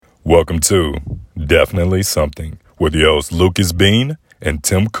Welcome to Definitely Something with your hosts Lucas Bean and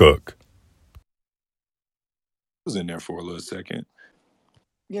Tim Cook. I was in there for a little second.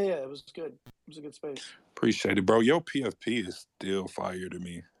 Yeah, it was good. It was a good space. Appreciate it, bro. Your PFP is still fire to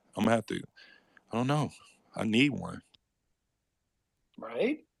me. I'm gonna have to. I don't know. I need one.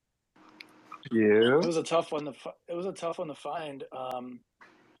 Right? Yeah. It was a tough one to find.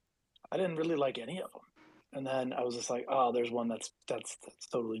 I didn't really like any of them, and then I was just like, oh, there's one that's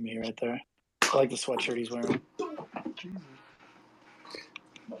totally me right there. I like the sweatshirt he's wearing.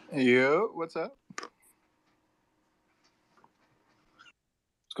 Yeah, what's up?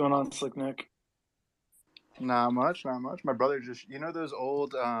 What's going on, Slick Nick? Not much. My brother just, those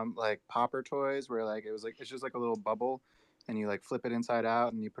old like popper toys where like it's just like a little bubble and you like flip it inside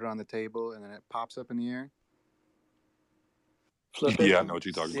out and you put it on the table and then it pops up in the air. Flip it. Yeah, I know what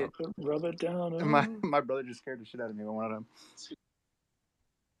you're talking about. Rub it down. And my brother just scared the shit out of me with one of them.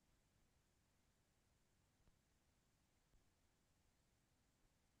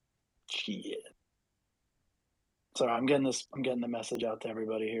 Shit. Sorry, I'm getting the message out to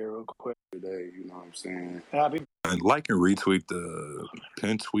everybody here real quick. Today, you know what I'm saying? Happy. And like and retweet the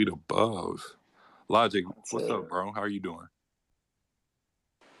pin tweet above. Logik, That's what's it. up, bro? How are you doing?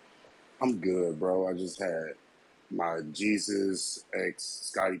 I'm good, bro. I just had my Jesus ex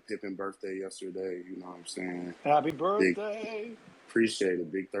Scottie Pippen birthday yesterday. You know what I'm saying? Happy birthday. Appreciate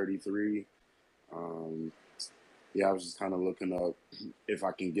it. Big 33. Yeah, I was just kind of looking up if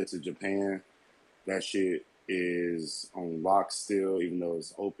I can get to Japan. That shit is on lock still, even though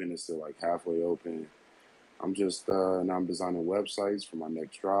it's open. It's still like halfway open. I'm just now I'm designing websites for my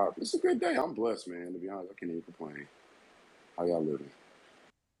next drop. It's a good day. I'm blessed, man. To be honest, I can't even complain. How y'all living?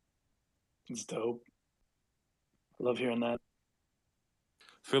 It's dope. I love hearing that.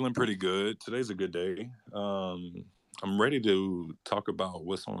 Feeling pretty good. Today's a good day. I'm ready to talk about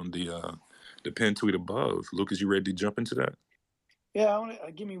what's on the pin tweet above. Lucas, you ready to jump into that? Yeah, I want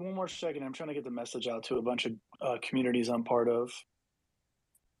to give me one more second. I'm trying to get the message out to a bunch of communities I'm part of.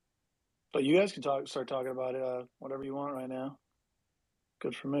 But you guys can start talking about whatever you want right now.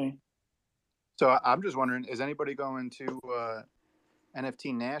 Good for me. So I'm just wondering, is anybody going to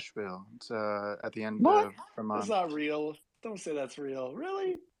NFT Nashville? It's at the end of the month. That's not real. Don't say that's real.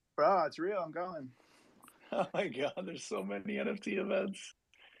 Really? Bro, it's real. I'm going. Oh my God, there's so many NFT events.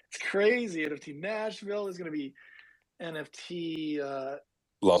 It's crazy. NFT Nashville is going to be NFT.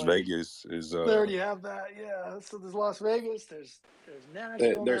 Las Vegas is. They already have that. Yeah. So there's Las Vegas. There's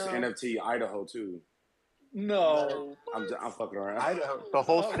Nashville. There's now. NFT Idaho too. No. I'm fucking around. Idaho, the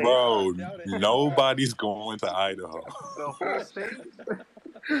whole state. Bro, nobody's going to Idaho. The whole state.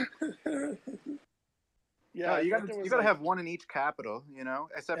 Yeah, you gotta have one in each capital,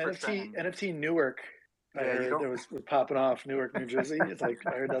 except for NFT Newark. Yeah, I heard there was popping off Newark, New Jersey. It's like I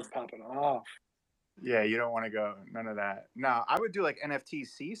heard that's popping off. Yeah, you don't want to go. None of that. No, I would do like NFT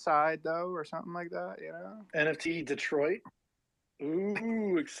Seaside though, or something like that. NFT Detroit.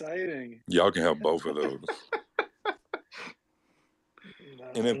 Ooh, exciting! Y'all can have both of those.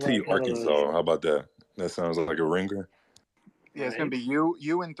 NFT Arkansas. How about that? That sounds like a ringer. Yeah, it's gonna be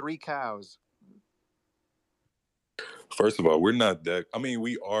you and 3 cows. First of all, we're not that. I mean,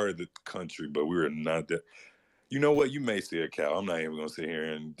 we are the country, but we're not that. You know what? You may see a cow. I'm not even gonna sit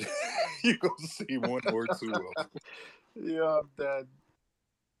here and you're gonna see one or two of them. Yeah, I'm dead.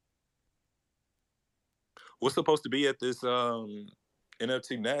 What's supposed to be at this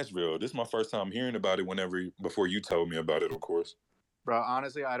NFT Nashville? This is my first time hearing about it. Before you told me about it, of course. Bro,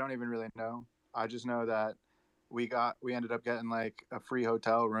 honestly, I don't even really know. I just know that we ended up getting like a free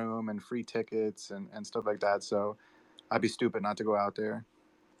hotel room and free tickets and stuff like that. So I'd be stupid not to go out there.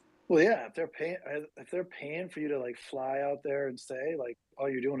 Well, yeah, if they're paying for you to like fly out there and stay, like all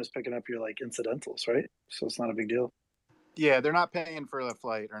you're doing is picking up your like incidentals, right? So it's not a big deal. Yeah, they're not paying for the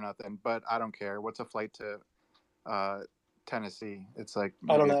flight or nothing, but I don't care. What's a flight to Tennessee? It's like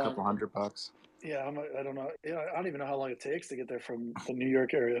maybe a couple $100. Yeah, I don't know. Yeah, I don't even know how long it takes to get there from the New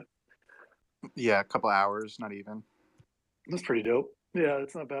York area. Yeah, a couple hours, not even. That's pretty dope. Yeah,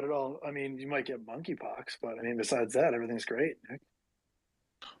 it's not bad at all. I mean, you might get monkeypox, but I mean, besides that, everything's great.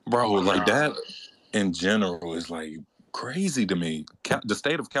 Bro, like that in general is like crazy to me. The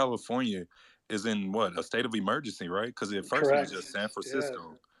state of California is in a state of emergency, right? Because at first it was just San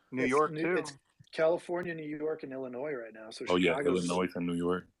Francisco. Yeah. New York too. It's California, New York, and Illinois right now. So Illinois and New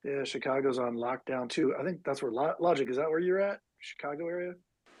York. Yeah, Chicago's on lockdown too. I think that's where Logik. Is that where you're at? Chicago area?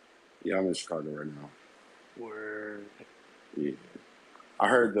 Yeah, I'm in Chicago right now. Word. Yeah. I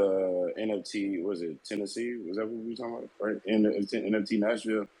heard the NFT, was it Tennessee? Was that what we were talking about? Right? NFT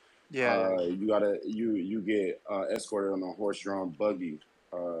Nashville. Yeah. You get escorted on a horse-drawn buggy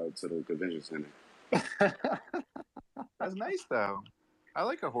to the convention center. That's nice though. I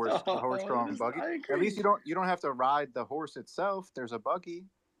like a horse-drawn buggy. I agree. At least you don't have to ride the horse itself. There's a buggy.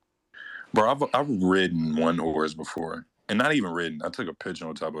 Bro, I've ridden one horse before, and not even ridden. I took a picture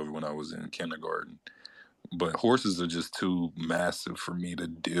on top of it when I was in kindergarten. But horses are just too massive for me to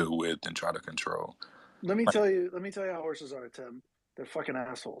deal with and try to control. Let me tell you how horses are, Tim. They're fucking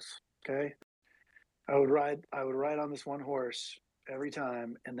assholes. Okay. I would ride on this one horse every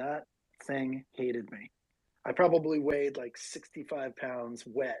time, and that thing hated me. I probably weighed like 65 pounds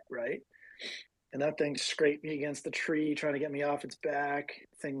wet, right? And that thing scraped me against the tree, trying to get me off its back.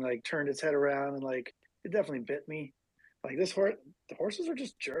 Thing like turned its head around and like it definitely bit me. Like this horse, the horses are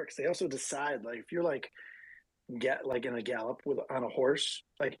just jerks. They also decide like if you're like get like in a gallop on a horse,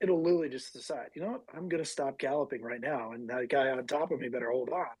 like it'll literally just decide, you know what, I'm gonna stop galloping right now, and that guy on top of me better hold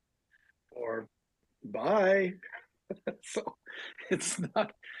on, or bye. So it's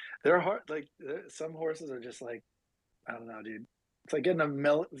not. They're hard. Like some horses are just like, I don't know, dude. It's like getting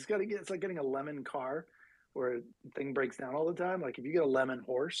it's like getting a lemon car, where the thing breaks down all the time. Like if you get a lemon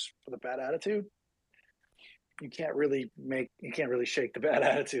horse with a bad attitude, you can't really shake the bad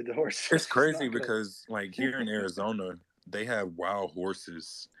attitude. The horse. It's crazy because like here in Arizona, they have wild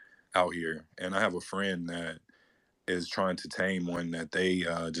horses out here, and I have a friend that is trying to tame one that they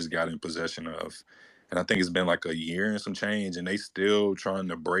just got in possession of, and I think it's been like a year and some change, and they still trying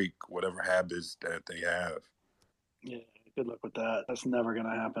to break whatever habits that they have. Yeah, good luck with that. That's never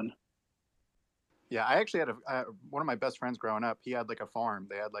gonna happen. Yeah, I actually had one of my best friends growing up. He had like a farm.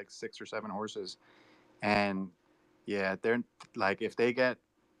 They had like 6 or 7 horses, and yeah, they're like if they get,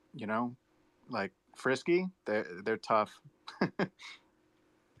 like frisky, they're tough.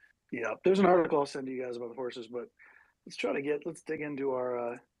 Yeah, there's an article I'll send you guys about the horses, but let's dig into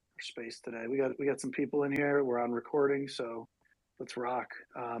our space today. We got some people in here. We're on recording, so let's rock.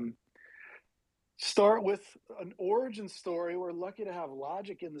 Start with an origin story. We're lucky to have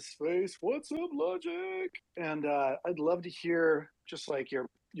Logik in the space. What's up, Logik? And I'd love to hear just like your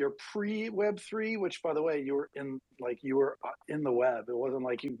pre-Web3, which by the way, you were in the web. It wasn't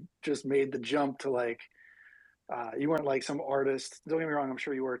like you just made the jump to like you weren't like some artist. Don't get me wrong, I'm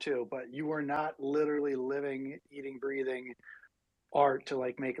sure you were too, but you were not literally living, eating, breathing art to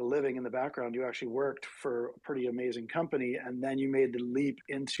like make a living in the background. You actually worked for a pretty amazing company, and then you made the leap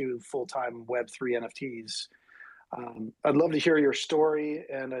into full-time Web3 NFTs. I'd love to hear your story,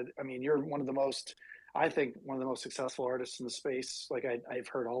 and I mean, you're one of the most successful artists in the space. Like I've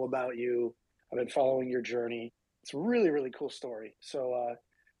heard all about you. I've been following your journey. It's a really, really cool story. So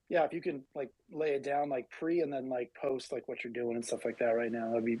yeah, if you can like lay it down like pre and then like post like what you're doing and stuff like that right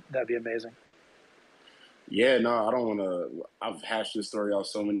now, that'd be amazing. Yeah, no, I don't want to. I've hashed this story out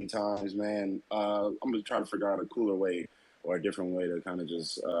so many times, man. I'm gonna try to figure out a cooler way or a different way to kind of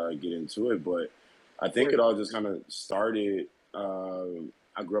just get into it. But I think it all just kind of started.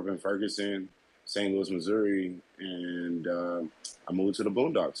 I grew up in Ferguson, St. Louis, Missouri, and I moved to the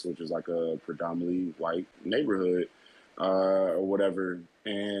Boondocks, which is like a predominantly white neighborhood or whatever.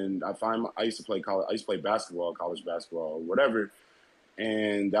 And I used to play basketball, college basketball, or whatever.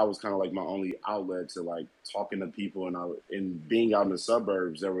 And that was kind of like my only outlet to like talking to people, and being out in the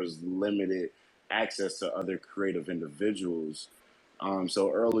suburbs, there was limited access to other creative individuals.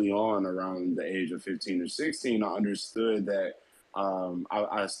 So early on, around the age of 15 or 16, I understood that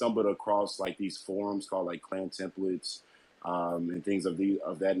I stumbled across like these forums called like clan templates and things of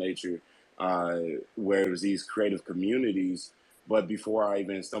that nature, where it was these creative communities. But before I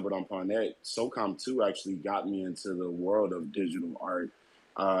even stumbled upon that, SOCOM 2 actually got me into the world of digital art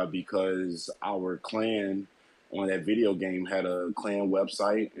because our clan on that video game had a clan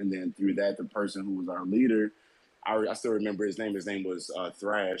website. And then through that, the person who was our leader, I still remember his name. His name was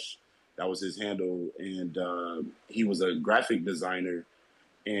Thrash. That was his handle. And he was a graphic designer.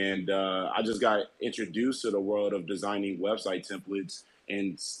 And I just got introduced to the world of designing website templates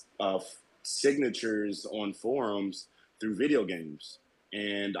and signatures on forums through video games.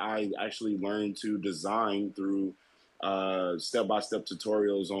 And I actually learned to design through step-by-step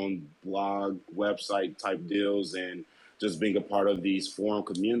tutorials on blog, website type deals, and just being a part of these forum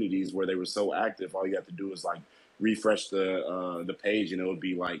communities where they were so active. All you have to do is like refresh the page, and it would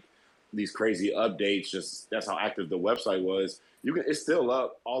be like these crazy updates. Just that's how active the website was. It's still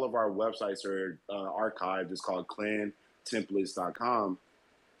up. All of our websites are archived. It's called clantemplates.com.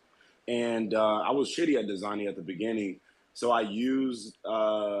 And I was shitty at designing at the beginning. So I used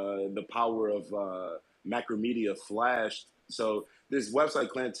the power of Macromedia Flash. So this website,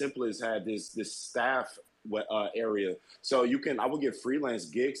 Clan Templates, had this staff area. So I would get freelance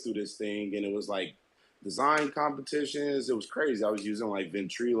gigs through this thing, and it was like design competitions. It was crazy. I was using like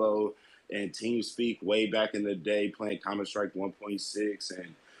Ventrilo and TeamSpeak way back in the day, playing Counter-Strike 1.6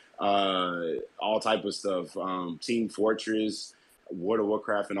 and all type of stuff. Team Fortress, World of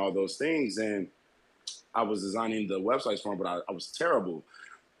Warcraft, and all those things. And I was designing the websites for them, but I was terrible.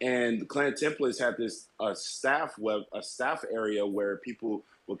 And Clan Templates had this staff area where people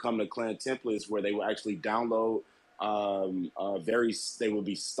would come to Clan Templates where they would actually download they would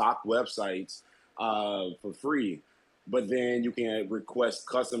be stock websites for free. But then you can request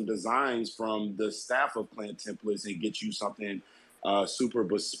custom designs from the staff of Clan Templates and get you something super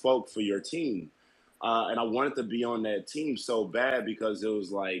bespoke for your team. And I wanted to be on that team so bad because it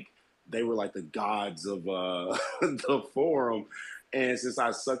was like they were like the gods of the forum. And since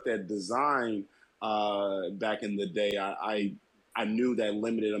I sucked at design back in the day, I knew that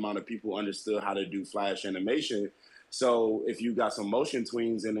limited amount of people understood how to do Flash animation. So if you got some motion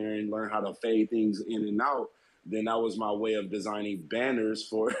tweens in there and learn how to fade things in and out, then that was my way of designing banners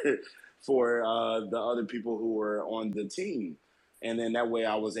for for the other people who were on the team. And then that way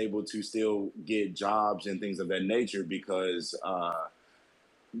I was able to still get jobs and things of that nature because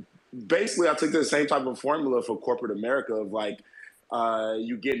basically I took the same type of formula for corporate America of like,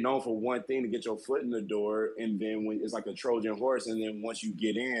 you get known for one thing to get your foot in the door, and then when it's like a Trojan horse, and then once you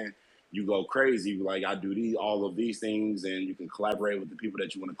get in, you go crazy. Like I do all of these things, and you can collaborate with the people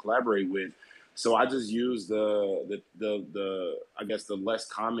that you want to collaborate with. So I just use the I guess the less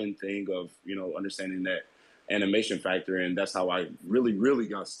common thing of understanding that animation factor, and that's how I really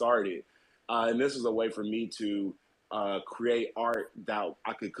got started. And this was a way for me to create art that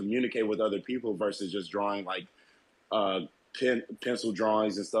I could communicate with other people versus just drawing like pencil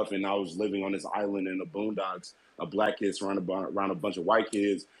drawings and stuff. And I was living on this island in the boondocks, a black kid surrounded around a bunch of white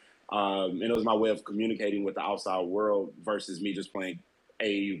kids. And it was my way of communicating with the outside world versus me just playing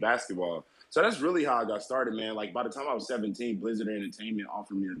AAU basketball. So that's really how I got started, man. Like by the time I was 17, Blizzard Entertainment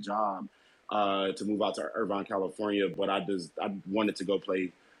offered me a job to move out to Irvine, California. But I wanted to go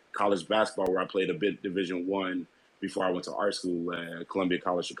play college basketball, where I played a bit Division I before I went to art school at Columbia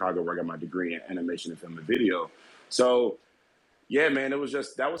College Chicago, where I got my degree in animation and film and video. So yeah, man, that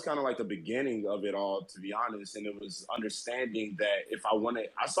was kind of like the beginning of it all, to be honest. And it was understanding that if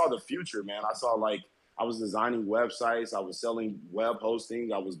I saw the future, man. I saw like I was designing websites, I was selling web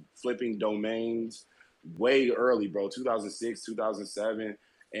hosting, I was flipping domains way early, bro, 2006, 2007.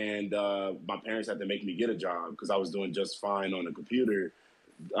 And my parents had to make me get a job because I was doing just fine on the computer.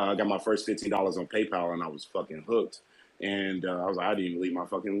 I got my first $15 on PayPal and I was fucking hooked. And I was like, I didn't even leave my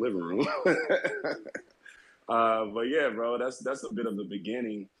fucking living room. But yeah, bro, that's a bit of the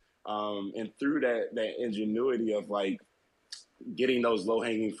beginning. And through that ingenuity of like getting those low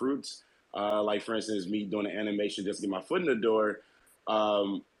hanging fruits, like for instance, me doing an animation just to get my foot in the door,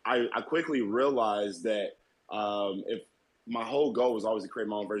 I quickly realized that if my whole goal was always to create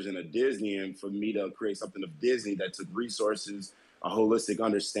my own version of Disney, and for me to create something of Disney that took resources, a holistic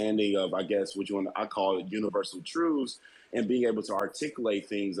understanding of, I guess, I call it universal truths, and being able to articulate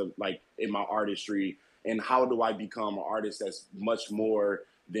things of like in my artistry. And how do I become an artist that's much more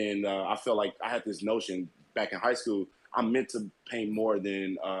than I felt like I had this notion back in high school. I'm meant to paint more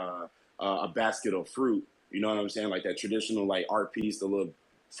than a basket of fruit. You know what I'm saying? Like that traditional like art piece, the little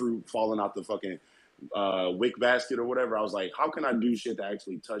fruit falling out the fucking wick basket or whatever. I was like, how can I do shit to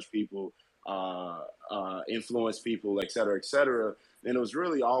actually touch people, influence people, et cetera, et cetera. And it was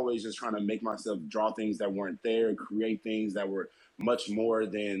really always just trying to make myself draw things that weren't there, create things that were much more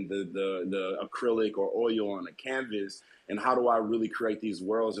than the acrylic or oil on a canvas. And how do I really create these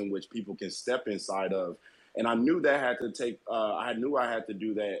worlds in which people can step inside of? And I knew that had to take, I knew I had to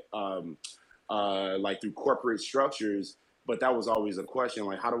do that like through corporate structures. But that was always a question,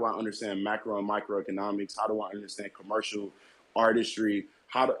 like, how do I understand macro and microeconomics? How do I understand commercial artistry?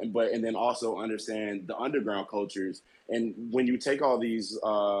 And then also understand the underground cultures. And when you take all these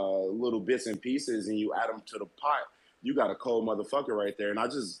little bits and pieces and you add them to the pot, you got a cold motherfucker right there. And I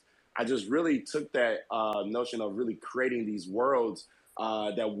just really took that notion of really creating these worlds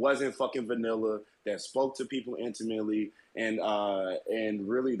that wasn't fucking vanilla, that spoke to people intimately, and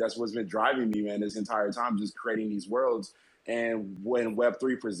really that's what's been driving me, man, this entire time, just creating these worlds. And when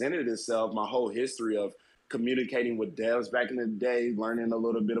Web3 presented itself, my whole history of communicating with devs back in the day, learning a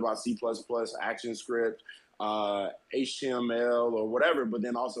little bit about C++, ActionScript, HTML or whatever, but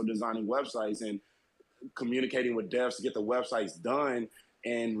then also designing websites and communicating with devs to get the websites done.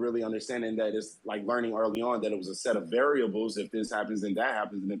 and really understanding that it's like learning early on that it was a set of variables. If this happens, then that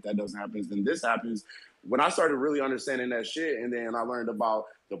happens. And if that doesn't happen, then this happens. When I started really understanding that shit, and then I learned about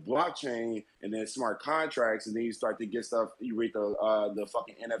the blockchain and then smart contracts, and then you start to get stuff, you read the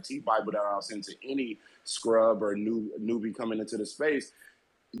fucking NFT Bible that I'll send to any scrub or newbie coming into the space.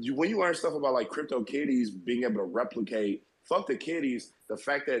 When you learn stuff about like crypto kitties being able to replicate, fuck the kitties, the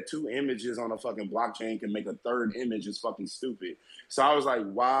fact that 2 images on a fucking blockchain can make a 3rd image is fucking stupid. So I was like,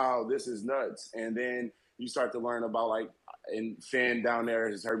 wow, this is nuts. And then you start to learn about like, and Finn down there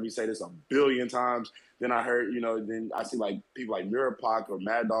has heard me say this 1 billion times. Then I heard, then I see like people like Mirapac or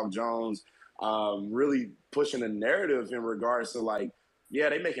Mad Dog Jones really pushing the narrative in regards to like, yeah,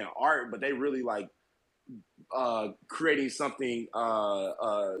 they making art, but they really like creating something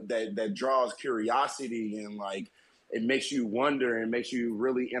that draws curiosity, and like it makes you wonder and makes you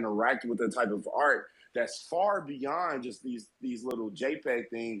really interact with the type of art that's far beyond just these little JPEG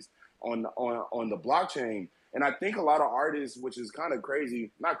things on the blockchain. And I think a lot of artists, which is kind of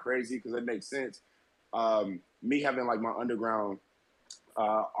crazy, not crazy because it makes sense, me having like my underground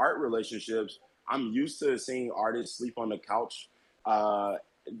art relationships, I'm used to seeing artists sleep on the couch,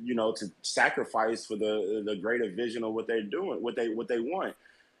 to sacrifice for the greater vision of what they're doing, what they want.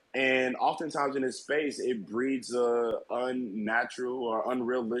 And oftentimes in this space, it breeds a unnatural or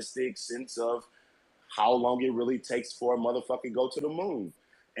unrealistic sense of how long it really takes for a motherfucker go to the moon.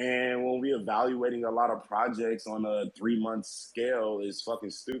 And when we're evaluating a lot of projects on a 3-month scale is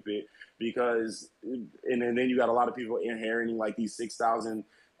fucking stupid because, and then you got a lot of people inheriting like these 6,000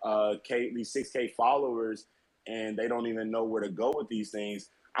 these 6K followers, and they don't even know where to go with these things.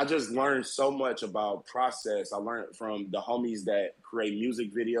 I just learned so much about process. I learned from the homies that create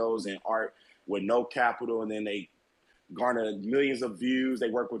music videos and art with no capital, and then they garner millions of views. They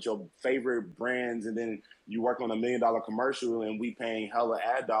work with your favorite brands, and then you work on $1 million commercial, and we paying hella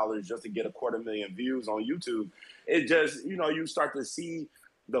ad dollars just to get 250,000 views on YouTube. It just, you start to see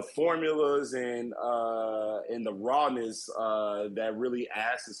the formulas and the rawness that really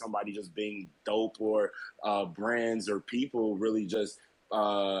adds to somebody just being dope, or brands or people really just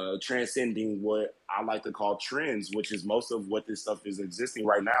transcending what I like to call trends, which is most of what this stuff is existing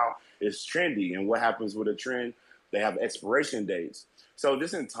right now is trendy. And what happens with a trend? They have expiration dates. So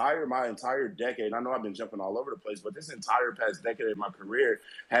my entire decade, I know I've been jumping all over the place, but this entire past decade of my career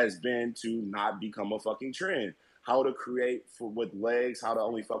has been to not become a fucking trend. How to create with legs, how to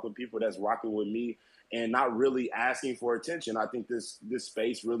only fuck with people that's rocking with me, and not really asking for attention. I think this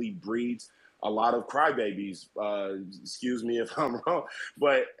space really breeds a lot of crybabies. Excuse me if I'm wrong,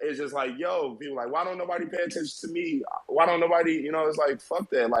 but it's just like, yo, people like, why don't nobody pay attention to me? Why don't nobody, it's like, fuck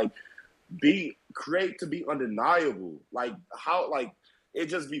that. Like, create to be undeniable. Like how, like it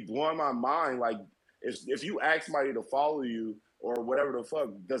just be blowing my mind. Like if you ask somebody to follow you or whatever the fuck,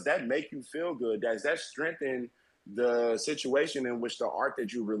 does that make you feel good? Does that strengthen the situation in which the art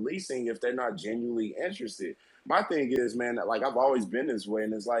that you're releasing if they're not genuinely interested? My thing is, man, like I've always been this way,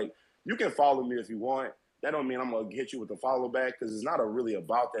 and it's like, you can follow me if you want. That don't mean I'm gonna hit you with the follow back, because it's not really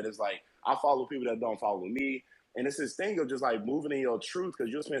about that. It's like I follow people that don't follow me. And it's this thing of just like moving in your truth,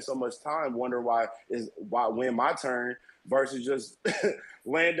 because you'll spend so much time wondering why when my turn versus just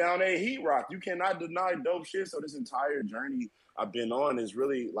laying down a heat rock. You cannot deny dope shit. So this entire journey I've been on is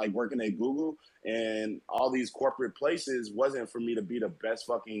really like working at Google and all these corporate places wasn't for me to be the best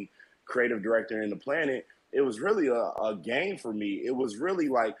fucking creative director in the planet. It was really a game for me. It was really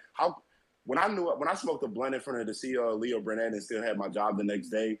like when I smoked a blunt in front of the CEO of Leo Burnett and still had my job the next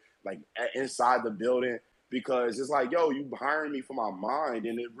day, like inside the building, because it's like, yo, you hiring me for my mind.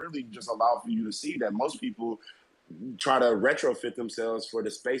 And it really just allowed for you to see that most people try to retrofit themselves for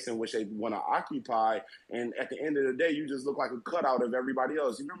the space in which they want to occupy. And at the end of the day, you just look like a cutout of everybody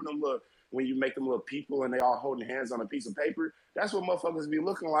else. You remember when you make them little people and they all holding hands on a piece of paper? That's what motherfuckers be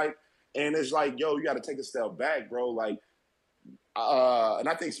looking like. And it's like, yo, you got to take a step back, bro. Like, and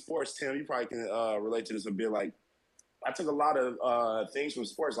I think sports, Tim, you probably can relate to this a bit. Like, I took a lot of things from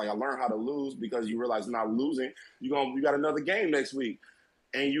sports. Like I learned how to lose, because you realize you're not losing. You got another game next week.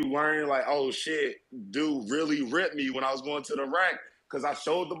 And you learn like, oh shit, dude really ripped me when I was going to the rack because I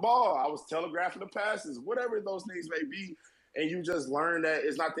showed the ball. I was telegraphing the passes, whatever those things may be. And you just learn that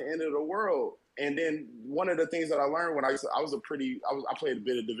it's not the end of the world. And then one of the things that I learned when I played a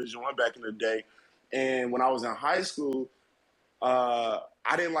bit of Division I back in the day. And when I was in high school, I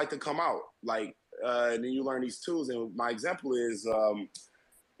didn't like to come out. Like, and then you learn these tools. And my example is,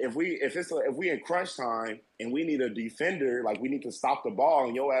 if we in crunch time and we need a defender, like we need to stop the ball,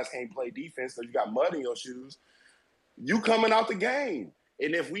 and your ass can't play defense, so you got mud in your shoes, you coming out the game.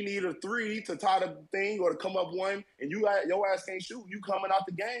 And if we need a 3 to tie the thing or to come up 1, and your ass can't shoot, you coming out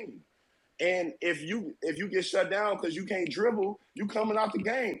the game. And if you get shut down because you can't dribble, you coming out the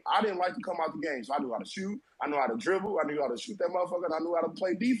game. I didn't like to come out the game, so I knew how to shoot. I knew how to dribble. I knew how to shoot that motherfucker. And I knew how to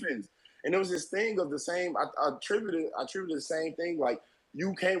play defense. And it was this thing of the same. I attributed the same thing. Like,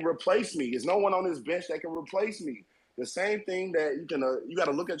 you can't replace me. There's no one on this bench that can replace me. The same thing that you got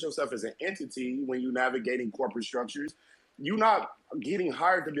to look at yourself as an entity when you're navigating corporate structures. You're not getting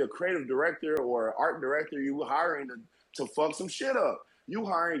hired to be a creative director or art director. You hiring to fuck some shit up. You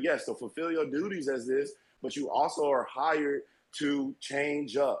hiring, yes, to fulfill your duties as this, but you also are hired to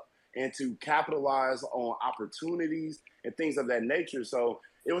change up and to capitalize on opportunities and things of that nature. So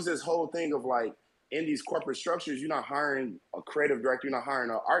it was this whole thing of like, in these corporate structures, you're not hiring a creative director, you're not hiring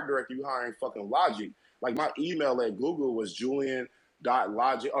an art director, you're hiring fucking Logik. Like, my email at Google was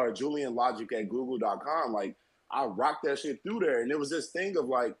julianlogic@google.com. Like, I rocked that shit through there. And it was this thing of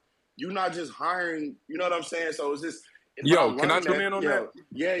like, you're not just hiring, you know what I'm saying? So it was this. Yo, can I jump in on that?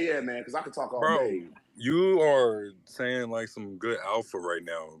 Yeah, man, because I could talk all day. You are saying like some good alpha right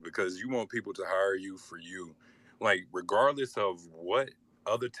now because you want people to hire you for you. Like, regardless of what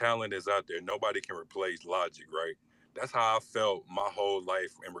other talent is out there, nobody can replace Logik, right? That's how I felt my whole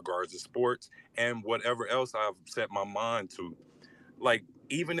life in regards to sports and whatever else I've set my mind to. Like,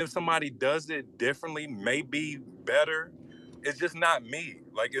 even if somebody does it differently, maybe better, it's just not me.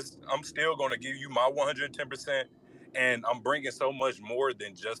 Like, I'm still going to give you my 110%, and I'm bringing so much more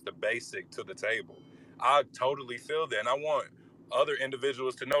than just the basic to the table. I totally feel that, and I want other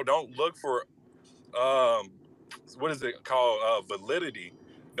individuals to know, don't look for what is it called, validity.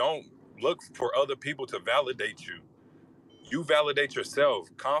 Don't look for other people to validate you. You validate yourself.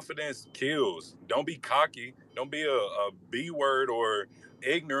 Confidence kills. Don't be cocky. Don't be a B word or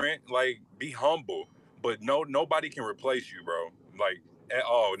ignorant. Like, be humble. But nobody can replace you, bro. Like, at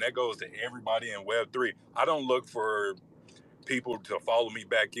all. And that goes to everybody in Web3. I don't look for people to follow me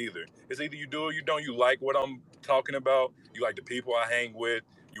back either. It's either you do or you don't. You like what I'm talking about. You like the people I hang with.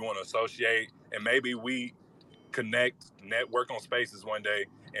 You want to associate. And maybe we connect, network on spaces one day,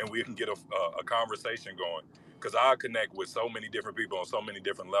 and we can get a conversation going. Because I connect with so many different people on so many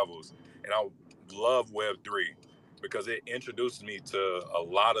different levels, and I love Web3 because it introduces me to a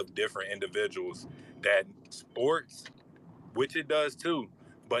lot of different individuals that sports, which it does too,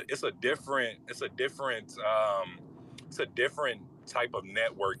 but it's a different type of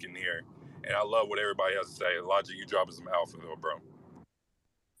networking here, and I love what everybody has to say. Logik, you dropping some alpha though, bro.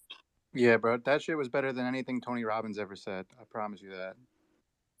 Yeah, bro, that shit was better than anything Tony Robbins ever said. I promise you that.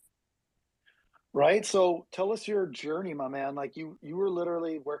 Right. So tell us your journey, my man. Like, you were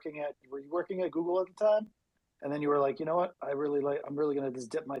literally were you working at Google at the time? And then you were like, you know what? I'm really going to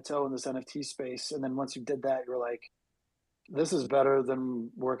just dip my toe in this NFT space. And then once you did that, you were like, this is better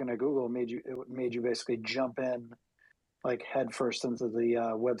than working at Google. It made you basically jump in like head first into the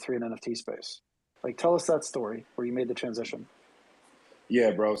Web3 and NFT space. Like, tell us that story where you made the transition.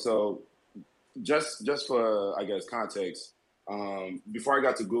 Yeah, bro. So just for, I guess, context, before I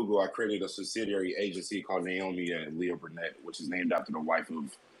got to Google, I created a subsidiary agency called Naomi and Leo Burnett, which is named after the wife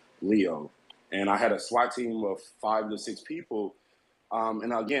of Leo. And I had a SWAT team of 5 to 6 people.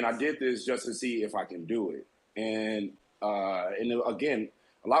 And again, I did this just to see if I can do it. And again,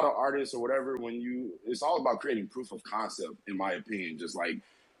 a lot of artists or whatever, it's all about creating proof of concept, in my opinion. Just like,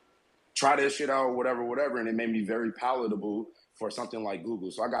 try that shit out, whatever. And it made me very palatable for something like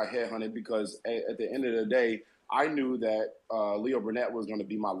Google. So I got headhunted because at the end of the day, I knew that Leo Burnett was going to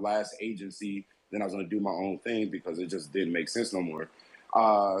be my last agency. Then I was going to do my own thing because it just didn't make sense no more.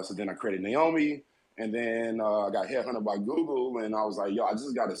 So then I created Naomi, and then I got headhunted by Google, and I was like, yo, I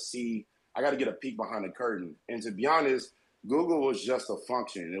just got to see, I got to get a peek behind the curtain. And to be honest, Google was just a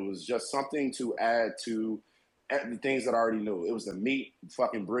function. It was just something to add to the things that I already knew. It was to meet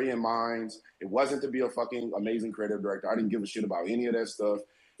fucking brilliant minds. It wasn't to be a fucking amazing creative director. I didn't give a shit about any of that stuff.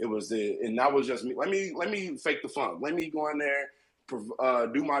 And that was just me. Let me fake the funk. Let me go in there,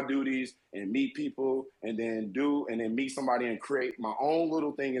 do my duties, and meet people, and then meet somebody and create my own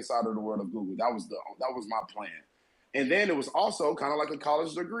little thing inside of the world of Google. That was my plan. And then it was also kind of like a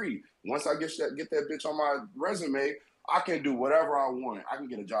college degree. Once I get that bitch on my resume, I can do whatever I want. I can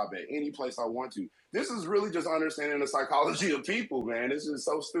get a job at any place I want to. This is really just understanding the psychology of people, man. It's just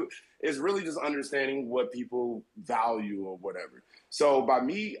so stupid. It's really just understanding what people value or whatever. So by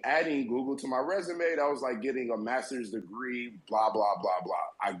me adding Google to my resume, that was like getting a master's degree, blah, blah, blah, blah.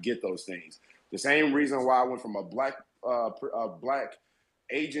 I get those things. The same reason why I went from a black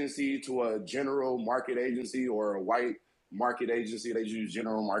agency to a general market agency or a white market agency. They use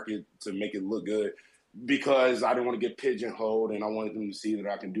general market to make it look good. because I didn't want to get pigeonholed, and I wanted them to see that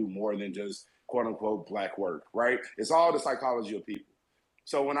I can do more than just quote unquote black work, right? It's all the psychology of people.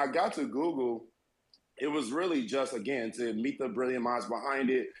 So when I got to Google, it was really just, again, to meet the brilliant minds behind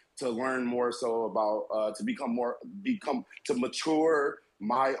it, to learn more so about, to mature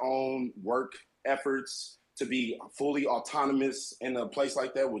my own work efforts, to be fully autonomous in a place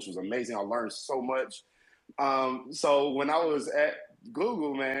like that, which was amazing. I learned so much. So when I was at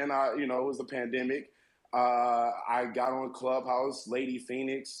Google, man, it was the pandemic. I got on Clubhouse, Lady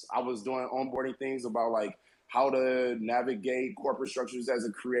Phoenix. I was doing onboarding things about like how to navigate corporate structures as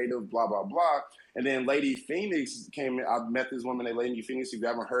a creative, blah, blah, blah. And then Lady Phoenix came in. I met this woman named Lady Phoenix. If you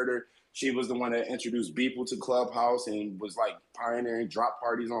haven't heard her, she was the one that introduced people to Clubhouse and was like pioneering drop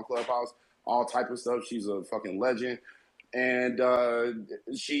parties on Clubhouse, all type of stuff. She's a fucking legend. And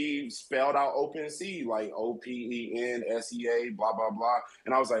she spelled out OpenSea, like OPENSEA, blah, blah, blah.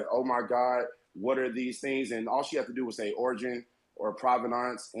 And I was like, oh my God, what are these things? And all she had to do was say origin or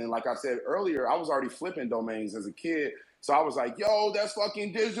provenance. And like I said earlier, I was already flipping domains as a kid. So I was like, yo, that's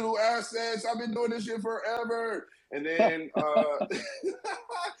fucking digital assets. I've been doing this shit forever. And then,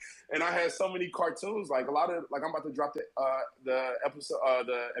 and I had so many cartoons, like a lot of, like I'm about to drop the episode,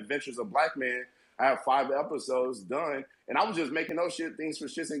 the Adventures of Black Man. I have 5 episodes done, and I was just making those things for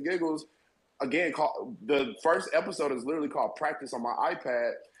shits and giggles. Again, the first episode is literally called Practice on my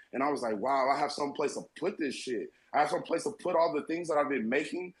iPad, and I was like, wow, I have some place to put this shit. I have some place to put all the things that I've been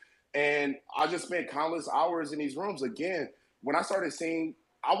making, and I just spent countless hours in these rooms. Again, when I started seeing,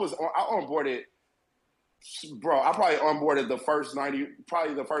 I onboarded, bro, I probably onboarded the first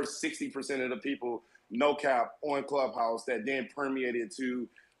 60% of the people, no cap, on Clubhouse that then permeated to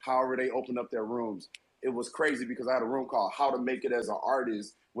however they opened up their rooms. It was crazy because I had a room called How to Make It as an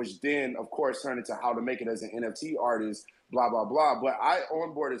Artist, which then, of course, turned into How to Make It as an NFT Artist, blah, blah, blah. But I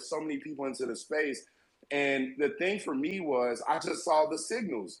onboarded so many people into the space. And the thing for me was I just saw the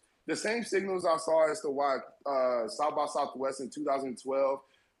signals. The same signals I saw as to why South by Southwest in 2012,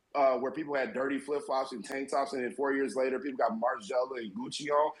 where people had dirty flip-flops and tank tops, and then 4 years later, people got Margiela and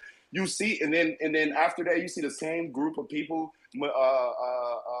Gucci on. You see, and then after that, you see the same group of people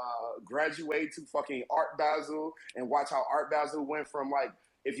graduate to fucking Art Basel and watch how Art Basel went from like,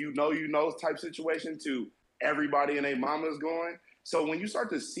 if you know type situation to everybody and their mama's going. So when you start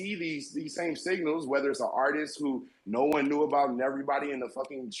to see these same signals, whether it's an artist who no one knew about and everybody in the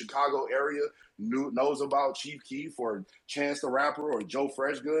fucking Chicago area knows about, Chief Keef or Chance the Rapper or Joe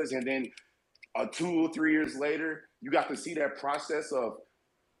Freshgoods, and then 2 or 3 years later, you got to see that process of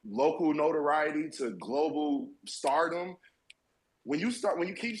local notoriety to global stardom. When you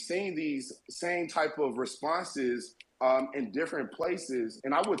keep seeing these same type of responses in different places,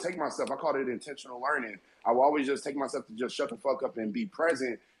 and I would take myself, I called it intentional learning. I would always just take myself to just shut the fuck up and be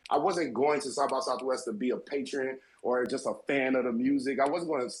present. I wasn't going to South by Southwest to be a patron or just a fan of the music. I wasn't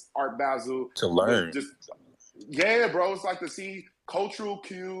going to Art Basel to learn. Yeah, bro. It's like to see cultural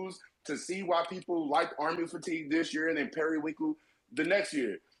cues, to see why people like Army Fatigue this year and then Periwinkle the next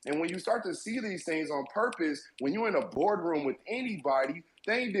year. And when you start to see these things on purpose, when you're in a boardroom with anybody,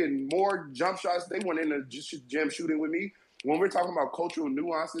 they did more jump shots. They went in the gym shooting with me. When we're talking about cultural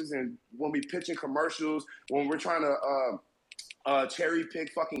nuances and when we pitching commercials, when we're trying to cherry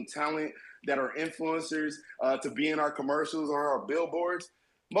pick fucking talent that are influencers to be in our commercials or our billboards,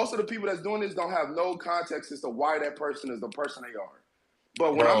 most of the people that's doing this don't have no context as to why that person is the person they are.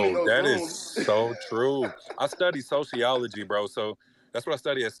 But when I'm in those that rooms, is so true. I study sociology, bro. So that's what I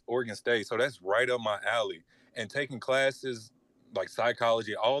study at Oregon State. So that's right up my alley. And taking classes like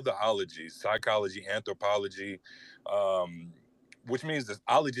psychology, all the ologies, psychology, anthropology, which means this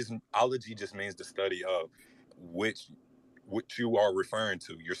ology just means the study of which you are referring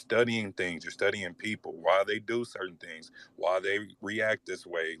to. You're studying things, you're studying people, why they do certain things, why they react this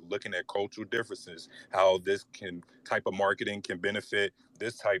way, looking at cultural differences, how this type of marketing can benefit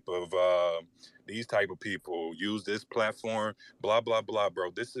this type of these type of people, use this platform, blah blah blah, bro.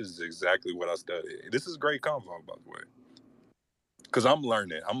 This is exactly what I study. This is great convo, by the way, because I'm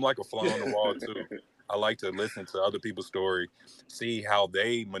learning. I'm like a fly on the wall too. I like to listen to other people's story, see how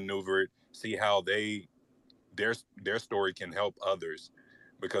they maneuver it, see how their story can help others,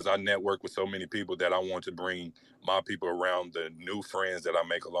 because I network with so many people that I want to bring my people around the new friends that I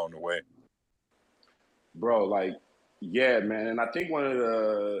make along the way. Bro, like, yeah, man. And I think one of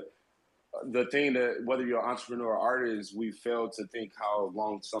the thing that whether you're an entrepreneur or artist, we fail to think how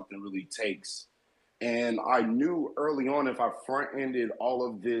long something really takes. And I knew early on if I front-ended all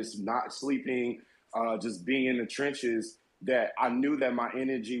of this, not sleeping, just being in the trenches, that I knew that my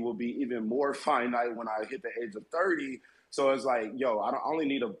energy will be even more finite when I hit the age of 30. So it's like, yo, I only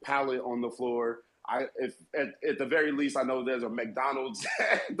need a pallet on the floor. if at the very least, I know there's a McDonald's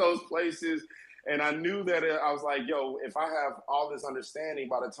at those places. And I knew that I was like, yo, if I have all this understanding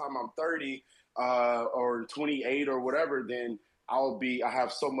by the time I'm 30 or 28 or whatever, then I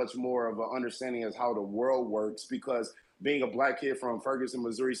have so much more of an understanding as how the world works, because being a black kid from Ferguson,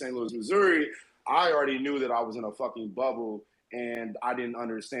 Missouri, St. Louis, Missouri, I already knew that I was in a fucking bubble and I didn't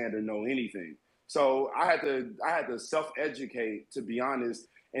understand or know anything. So I had to self-educate, to be honest.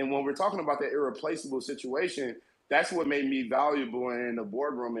 And when we're talking about that irreplaceable situation, that's what made me valuable in the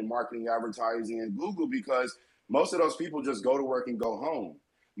boardroom in marketing, advertising, and Google, because most of those people just go to work and go home.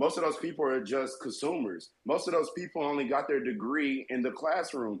 Most of those people are just consumers. Most of those people only got their degree in the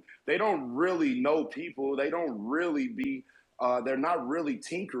classroom. They don't really know people. They don't really they're not really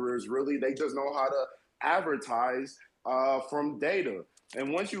tinkerers, really. They just know how to advertise from data.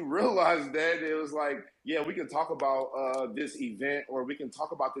 And once you realize that, it was like, yeah, we can talk about this event, or we can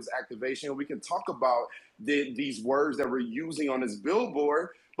talk about this activation, we can talk about these words that we're using on this billboard,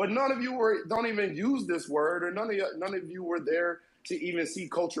 but none of you don't even use this word, or none of you were there to even see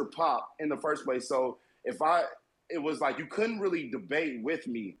culture pop in the first place. So it was like you couldn't really debate with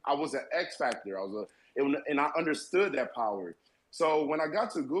me. I was an X factor. And I understood that power. So when I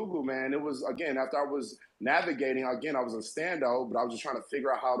got to Google, man, it was, again, after I was navigating, again, I was a standout, but I was just trying to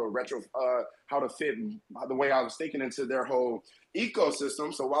figure out how to fit the way I was thinking into their whole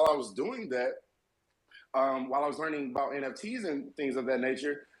ecosystem. So while I was doing that, while I was learning about NFTs and things of that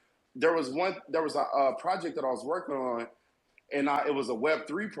nature, there was a project that I was working on, and it was a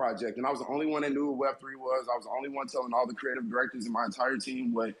Web3 project, and I was the only one that knew what Web3 was. I was the only one telling all the creative directors in my entire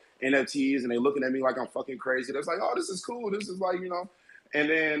team what NFTs, and they looking at me like I'm fucking crazy. They're like, oh, this is cool. This is like, And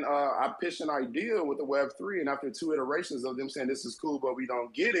then I pitched an idea with the Web3, and after 2 iterations of them saying this is cool, but we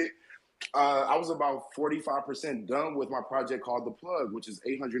don't get it, I was about 45% done with my project called The Plug, which is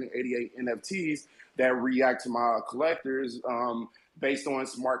 888 NFTs that react to my collectors based on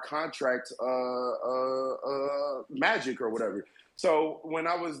smart contract magic or whatever. So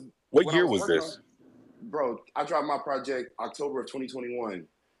what year was this? Bro, I dropped my project October of 2021,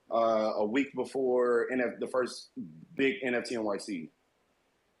 a week before the first big NFT NYC.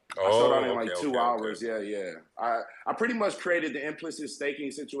 I sold out in like 2 hours. Okay. Yeah. I pretty much created the implicit staking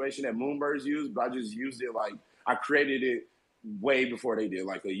situation that Moonbirds use, but I just used it like I created it way before they did,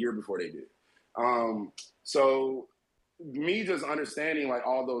 like a year before they did. So me just understanding like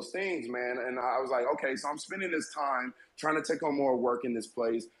all those things, man, and I was like, okay, so I'm spending this time trying to take on more work in this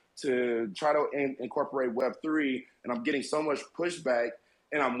place to try to incorporate Web3, and I'm getting so much pushback,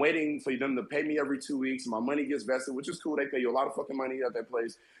 and I'm waiting for them to pay me every 2 weeks. My money gets vested, which is cool. They pay you a lot of fucking money at that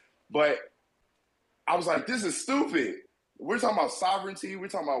place. But I was like, this is stupid. We're talking about sovereignty. We're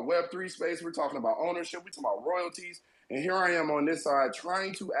talking about Web3 space. We're talking about ownership. We're talking about royalties. And here I am on this side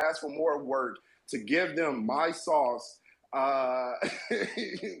trying to ask for more work to give them my sauce. And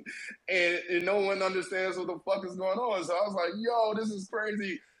no one understands what the fuck is going on. So I was like, yo, this is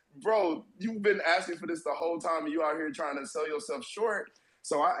crazy. Bro, you've been asking for this the whole time, and you out here trying to sell yourself short.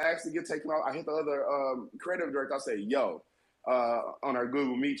 So I actually get taken out. I hit the other creative director. I say, yo, on our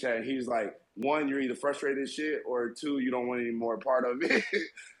Google Meet chat, he's like, 1, you're either frustrated as shit, or 2, you don't want any more part of it.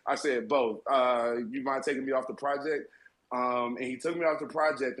 I said, both. You mind taking me off the project? And he took me off the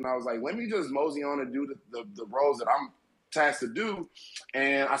project, and I was like, let me just mosey on and do the roles that I'm tasked to do.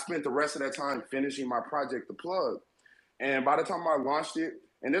 And I spent the rest of that time finishing my project, The Plug. And by the time I launched it,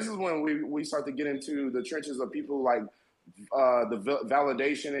 and this is when we start to get into the trenches of people like the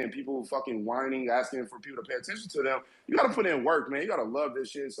validation and people fucking whining, asking for people to pay attention to them. You got to put in work, man. You got to love this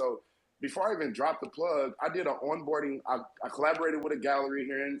shit. So before I even dropped The Plug, I did an onboarding. I collaborated with a gallery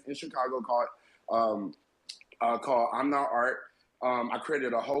here in Chicago called I'm Not Art. I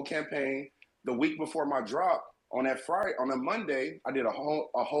created a whole campaign. The week before my drop, on that Monday, I did a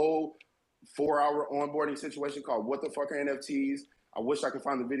whole 4-hour onboarding situation called What the Fuck Are NFTs? I wish I could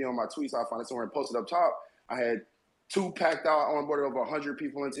find the video on my tweets. I'll find it somewhere and post it up top. I had 2 packed out, onboarded over 100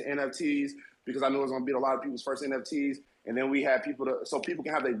 people into NFTs because I knew it was going to be a lot of people's first NFTs. And then we had so people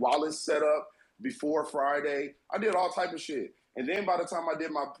can have their wallets set up before Friday. I did all type of shit. And then by the time I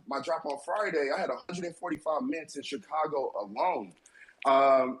did my drop on Friday, I had 145 mints in Chicago alone.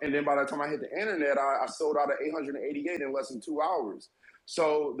 And then by the time I hit the internet, I sold out at 888 in less than 2 hours.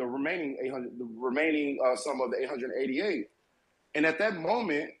 So the remaining sum of the 888. And at that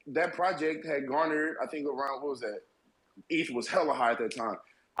moment, that project had garnered, I think around, what was that? ETH was hella high at that time.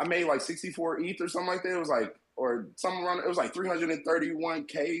 I made like 64 ETH or something like that. It was like, or something around, it was like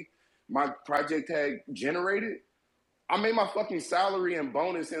 331K my project had generated. I made my fucking salary and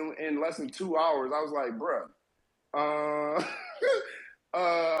bonus in less than 2 hours. I was like, bruh,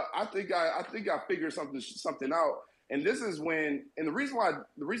 I think I figured something out. And this is when, and the reason why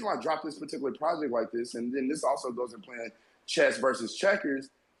I dropped this particular project like this, and then this also goes in playing chess versus checkers.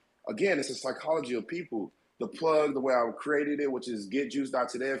 Again, it's a psychology of people. The plug, the way I created it, which is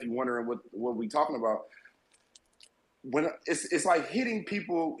getjuice.today, if you're wondering what we're talking about. When it's like hitting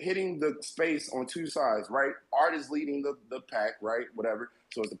the space on two sides, right? Art is leading the pack, right? Whatever.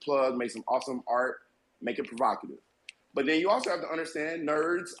 So it's the plug, make some awesome art, make it provocative. But then you also have to understand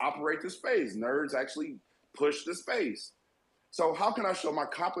nerds operate the space. Nerds actually push the space. So how can I show my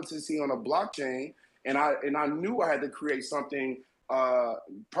competency on a blockchain? And I knew I had to create something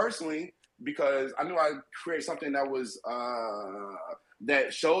personally, because I knew I'd create something that was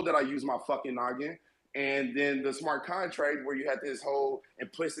that showed that I use my fucking noggin. And then the smart contract, where you had this whole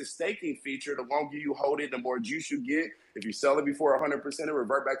implicit staking feature. The longer you hold it, the more juice you get. If you sell it before 100%, it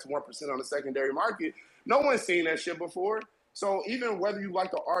revert back to 1% on the secondary market. No one's seen that shit before. So even whether you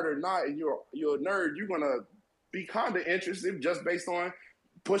like the art or not, and you're a nerd, you're gonna be kind of interested just based on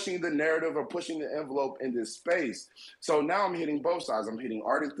pushing the narrative or pushing the envelope in this space. So now I'm hitting both sides. I'm hitting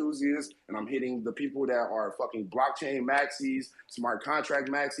art enthusiasts, and I'm hitting the people that are fucking blockchain maxis, smart contract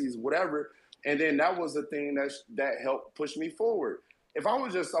maxis, whatever. And then that was the thing that helped push me forward. If I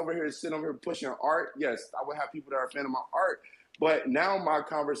was just over here sitting over here pushing art, yes, I would have people that are a fan of my art. But now my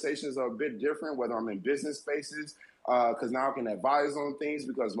conversations are a bit different, whether I'm in business spaces, because now I can advise on things,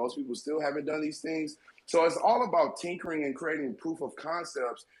 because most people still haven't done these things. So it's all about tinkering and creating proof of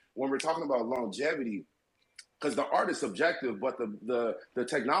concepts when we're talking about longevity, because the art is subjective, but the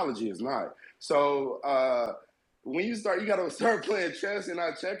technology is not. So when you got to start playing chess and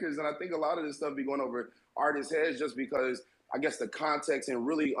not checkers. And I think a lot of this stuff be going over artists' heads, just because I guess the context and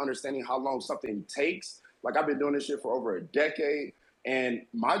really understanding how long something takes. Like, I've been doing this shit for over a decade, and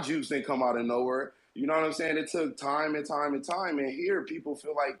my juice didn't come out of nowhere. You know what I'm saying? It took time and time and time. And here, people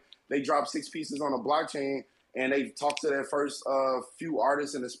feel like they drop 6 pieces on a blockchain and they talk to their first few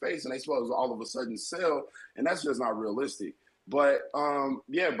artists in the space, and they supposed to all of a sudden sell, and that's just not realistic. But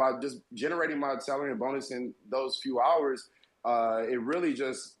yeah, by just generating my salary and bonus in those few hours, it really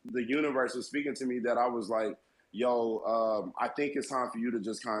just, the universe was speaking to me that I was like, yo, I think it's time for you to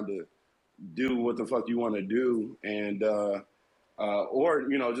just kind of do what the fuck you want to do, and or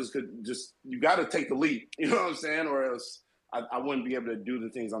just you got to take the leap, you know what I'm saying, or else I wouldn't be able to do the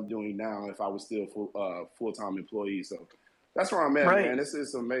things I'm doing now if I was still full-time employee. So that's where I'm at, Right. man. This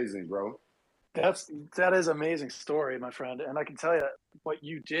is amazing, bro. That is an amazing story, my friend. And I can tell you what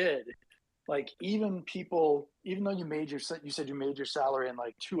you did. Like, even though you said you made your salary in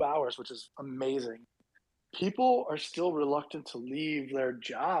like 2 hours, which is amazing. People are still reluctant to leave their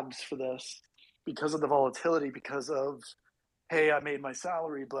jobs for this because of the volatility, because of, hey, I made my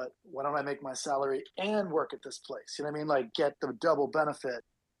salary, but why don't I make my salary and work at this place? You know what I mean? Like, get the double benefit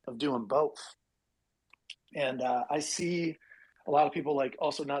of doing both. And I see a lot of people like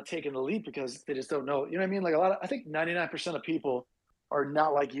also not taking the leap because they just don't know. You know what I mean? Like, I think 99% of people are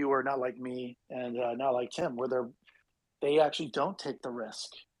not like you or not like me and not like Tim, where they actually don't take the risk.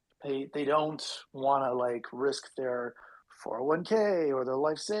 They don't want to like risk their 401k or their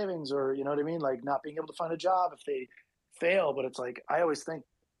life savings, or you know what I mean, like not being able to find a job if they fail. But it's like, I always think,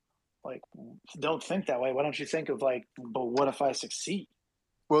 like, don't think that way. Why don't you think of like, but what if I succeed?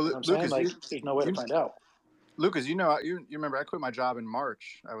 Well, You know what I'm Lucas, saying? Like, there's no way to find out. Lucas, you remember I quit my job in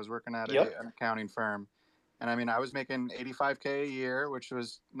March. I was working at an accounting firm, and I mean, I was making $85K a year, which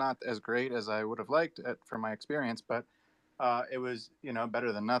was not as great as I would have liked for my experience, but it was,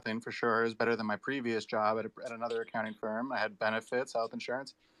 better than nothing for sure. It was better than my previous job at another accounting firm. I had benefits, health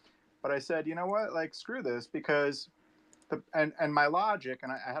insurance, but I said, you know what, like, screw this, because and my logic,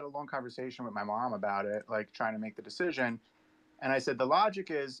 and I had a long conversation with my mom about it, like trying to make the decision, and I said the logic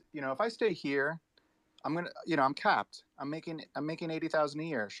is, if I stay here, I'm capped. I'm making $80,000 a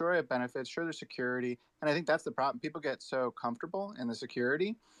year. Sure, I have benefits. Sure, there's security, and I think that's the problem. People get so comfortable in the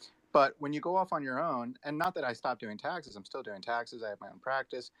security, but when you go off on your own, and not that I stopped doing taxes, I'm still doing taxes. I have my own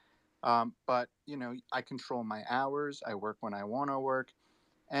practice, but I control my hours. I work when I want to work,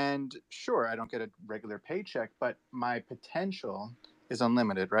 and sure, I don't get a regular paycheck, but my potential is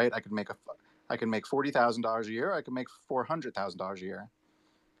unlimited, right? I could make $40,000 a year. I could make $400,000 a year.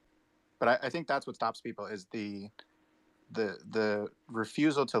 But I think that's what stops people is the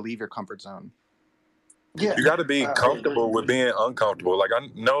refusal to leave your comfort zone. Yeah, you got to be comfortable with being uncomfortable. Like, I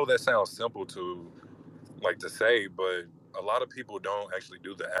know that sounds simple to say, but a lot of people don't actually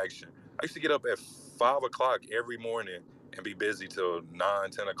do the action. I used to get up at 5 o'clock every morning and be busy till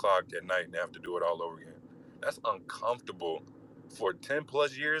 9, 10 o'clock at night and have to do it all over again. That's uncomfortable. For 10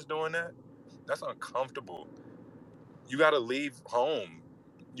 plus years doing that, that's uncomfortable. You got to leave home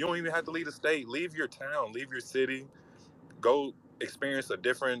You don't even have to leave the state. Leave your town. Leave your city. Go experience a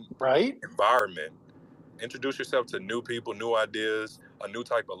different environment. Introduce yourself to new people, new ideas, a new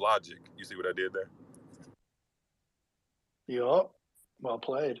type of logic. You see what I did there? Yup. Well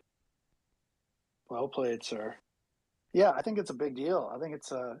played. Well played, sir. Yeah, I think it's a big deal. I think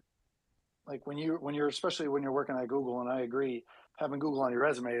it's like when you're especially when you're working at Google, and I agree, having Google on your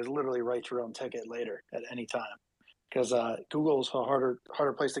resume is literally write your own ticket later at any time, because Google's a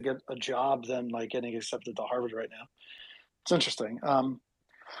harder place to get a job than like getting accepted to Harvard right now. It's interesting.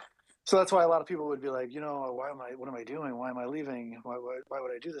 So that's why a lot of people would be like, what am I doing? Why am I leaving? Why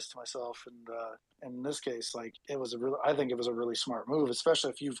would I do this to myself? And in this case, like I think it was a really smart move,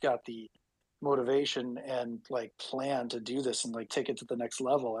 especially if you've got the motivation and like plan to do this and like take it to the next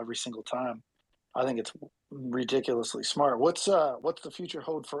level every single time. I think it's ridiculously smart. What's the future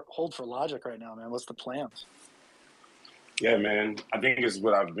hold for Logik right now, man? What's the plans? Yeah, man. I think it's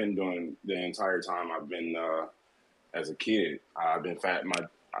what I've been doing the entire time I've been as a kid. I've been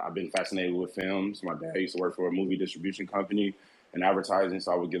fascinated with films. My dad used to work for a movie distribution company and advertising,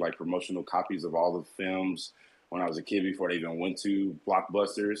 so I would get like promotional copies of all the films when I was a kid before they even went to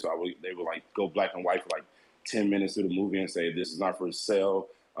Blockbuster. So they would like go black and white for like 10 minutes through the movie and say, "This is not for sale.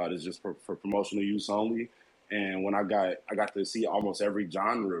 This is just for promotional use only." And when I got to see almost every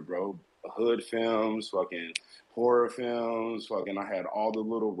genre, bro. Hood films, fucking horror films, fucking I had all the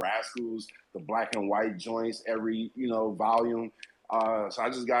little rascals, the black and white joints, every, volume. So I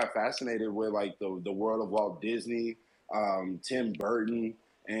just got fascinated with like the world of Walt Disney, Tim Burton,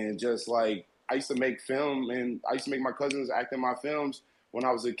 and just like I used to make film, and I used to make my cousins act in my films when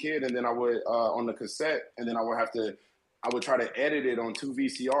I was a kid, and then I would on the cassette, and then I would try to edit it on 2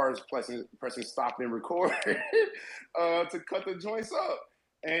 VCRs, pressing stop and record to cut the joints up.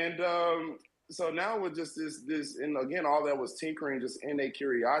 And so now with just this, and again, all that was tinkering, just innate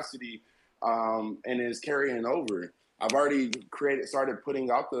curiosity, and is carrying over. I've already started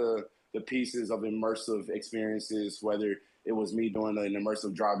putting out the pieces of immersive experiences, whether it was me doing an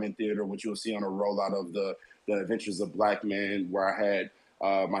immersive drive-in theater, which you'll see on a rollout of the Adventures of Black Men, where I had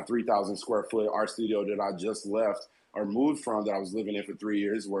my 3,000 square foot art studio that I just left or moved from, that I was living in for 3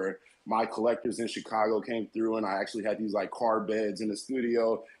 years, where my collectors in Chicago came through, and I actually had these like car beds in the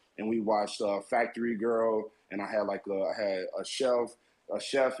studio, and we watched Factory Girl, and I had a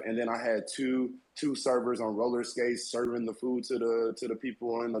chef, and then I had two servers on roller skates serving the food to the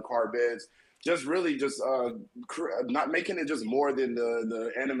people in the car beds. Just really not making it just more than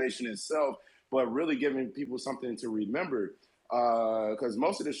the animation itself, but really giving people something to remember. Because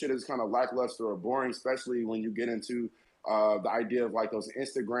most of this shit is kind of lackluster or boring, especially when you get into the idea of like those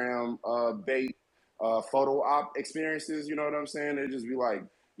Instagram bait photo op experiences. You know what I'm saying? They just be like,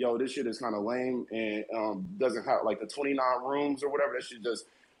 yo, this shit is kind of lame and doesn't have like the 29 rooms or whatever. That shit just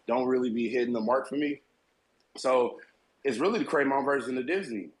don't really be hitting the mark for me. So it's really to create my own version of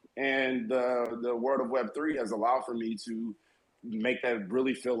Disney. And the world of Web3 has allowed for me to make that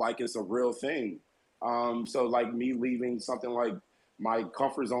really feel like it's a real thing. So like me leaving something like my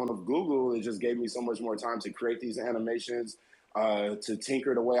comfort zone of Google, it just gave me so much more time to create these animations, to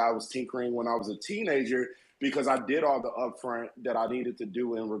tinker the way I was tinkering when I was a teenager, because I did all the upfront that I needed to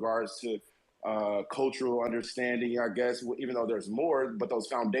do in regards to cultural understanding, I guess, even though there's more, but those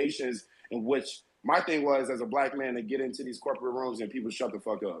foundations in which my thing was, as a Black man, to get into these corporate rooms and people shut the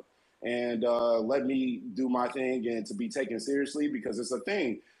fuck up and let me do my thing and to be taken seriously, because it's a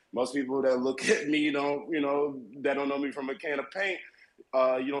thing. Most people that look at me that don't know me from a can of paint,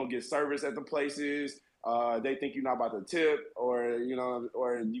 you don't get service at the places. They think you're not about to tip, or you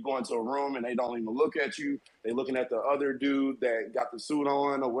go into a room and they don't even look at you. They looking at the other dude that got the suit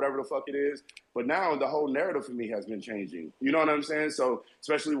on or whatever the fuck it is. But now the whole narrative for me has been changing. You know what I'm saying? So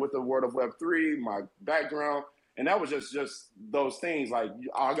especially with the world of Web3, my background, and that was just those things. Like,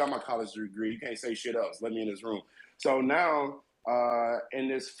 I got my college degree. You can't say shit else. Let me in this room. So now in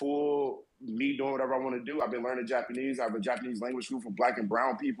this full me doing whatever I want to do, I've been learning Japanese. I have a Japanese language school for Black and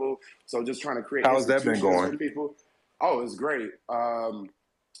brown people. So just trying to create How's that been going for people. Oh, it's great.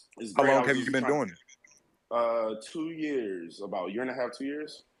 It's great. How long have you been doing it? 2 years, about a year and a half, 2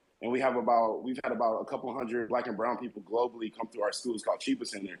 years. And we've had about a couple hundred Black and brown people globally come through our schools called Chiba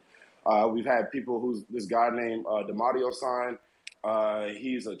Center. We've had people this guy named Demadio Sign.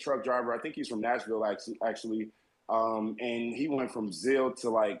 He's a truck driver. I think he's from Nashville, actually. And he went from zero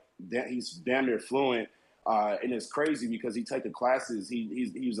to he's damn near fluent. And it's crazy because he takes the classes.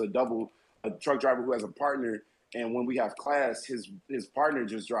 He's a truck driver who has a partner. And when we have class, his partner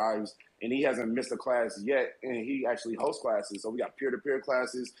just drives, and he hasn't missed a class yet. And he actually hosts classes. So we got peer-to-peer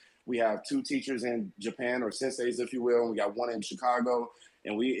classes. We have 2 teachers in Japan, or senseis, if you will. And we got 1 in Chicago.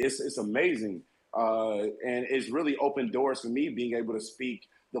 and it's amazing. And it's really opened doors for me being able to speak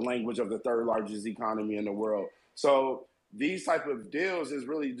the language of the third largest economy in the world. So these type of deals is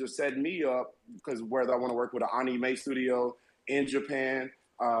really just setting me up, because whether I want to work with an anime studio in Japan,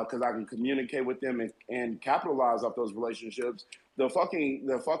 because I can communicate with them and capitalize off those relationships. When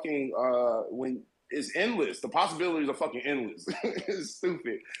it's endless. The possibilities are fucking endless. It's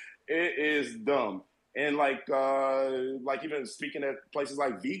stupid. It is dumb. And like even speaking at places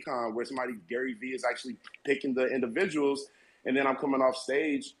like VCon, where Gary V is actually picking the individuals, and then I'm coming off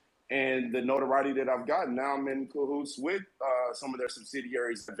stage, and the notoriety that I've gotten, now I'm in cahoots with some of their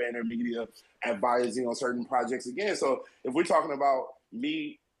subsidiaries at VaynerMedia, advising on certain projects again. So if we're talking about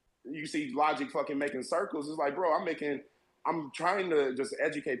me, you see Logik fucking making circles. It's like, bro, I'm trying to just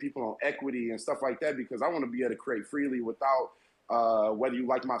educate people on equity and stuff like that, because I want to be able to create freely without whether you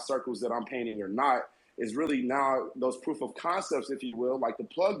like my circles that I'm painting or not. Is really now those proof of concepts, if you will, like the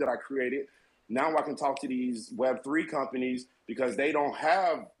plug that I created. Now I can talk to these Web3 companies because they don't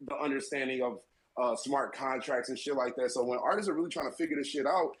have the understanding of smart contracts and shit like that. So when artists are really trying to figure this shit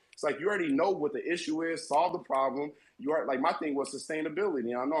out, it's like you already know what the issue is, solve the problem. You are like, my thing was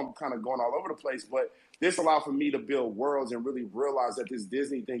sustainability. And I know I'm kind of going all over the place, but this allowed for me to build worlds and really realize that this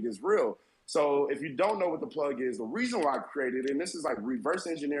Disney thing is real. So if you don't know what the plug is, the reason why I created it, and this is like reverse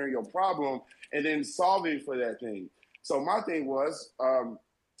engineering your problem and then solving for that thing. So my thing was,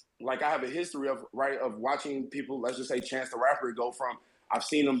 like I have a history of watching people, let's just say Chance the Rapper, go from, I've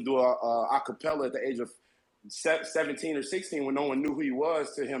seen him do a cappella at the age of 17 or 16 when no one knew who he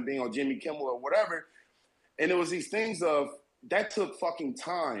was, to him being on Jimmy Kimmel or whatever. And it was these things of, that took fucking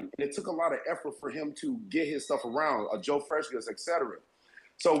time. And it took a lot of effort for him to get his stuff around, Joe Freshgoods, etc.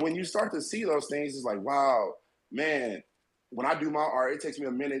 So when you start to see those things, it's like, wow, man, when I do my art, it takes me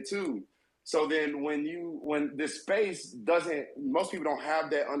a minute too. So then when this space doesn't, most people don't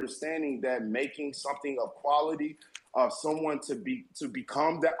have that understanding that making something of quality, of someone to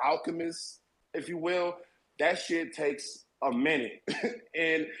become the alchemist, if you will, that shit takes a minute.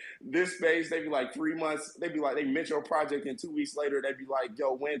 In this space, they'd be like 3 months, they'd be like, they mention a project, and 2 weeks later, they'd be like,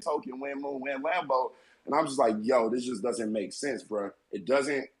 yo, when Token, when Moon, when Lambo. And I'm just like, yo, this just doesn't make sense, bro.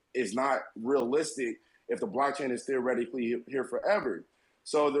 It's not realistic if the blockchain is theoretically here forever.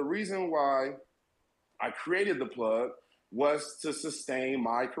 So the reason why I created the plug was to sustain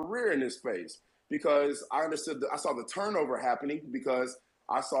my career in this space, because I understood, I saw the turnover happening, because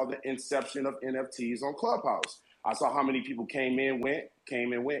I saw the inception of NFTs on Clubhouse. I saw how many people came and went.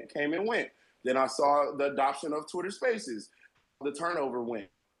 Then I saw the adoption of Twitter Spaces. The turnover went.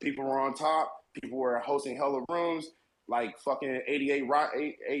 People were on top. People were hosting hella rooms, like fucking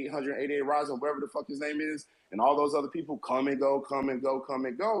 888 Rise, or whatever the fuck his name is, and all those other people come and go.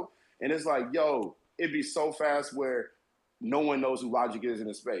 And it's like, yo, it'd be so fast where no one knows who Logik is in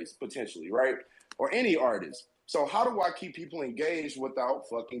the space, potentially, right? Or any artist. So how do I keep people engaged without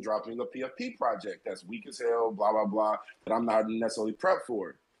fucking dropping a PFP project that's weak as hell, blah, blah, blah, that I'm not necessarily prepped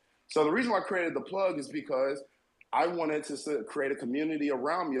for? So the reason why I created the plug is because I wanted to create a community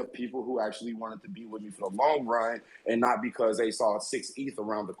around me of people who actually wanted to be with me for the long run, and not because they saw 6 ETH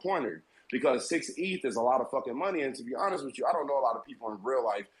around the corner. Because 6 ETH is a lot of fucking money. And to be honest with you, I don't know a lot of people in real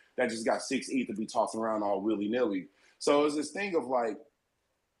life that just got 6 ETH to be tossing around all willy-nilly. So it's this thing of like,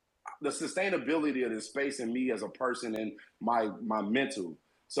 the sustainability of this space and me as a person and my mental.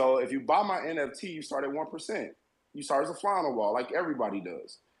 So if you buy my NFT, you start at 1%. You start as a fly on the wall, like everybody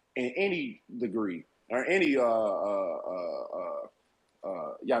does, in any degree. Or any y'all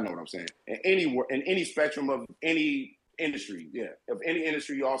know what I'm saying. In any spectrum of any industry, of any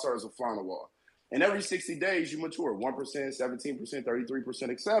industry, you all start as a fly on the wall. And every 60 days, you mature 1%, 17%, 33%,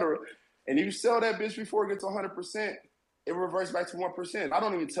 etc. And if you sell that bitch before it gets to 100%, it reverts back to 1%. I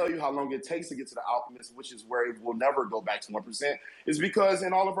don't even tell you how long it takes to get to the alchemist, which is where it will never go back to 1%. It's because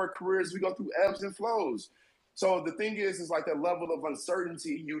in all of our careers, we go through ebbs and flows. So the thing is like that level of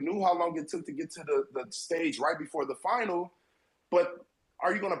uncertainty. You knew how long it took to get to the stage right before the final, but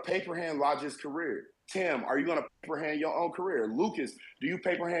are you going to paper hand Logik's career? Tim, are you going to paper hand your own career? Lucas, do you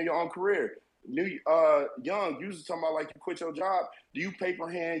paper hand your own career? Young, you was talking about like you quit your job. Do you paper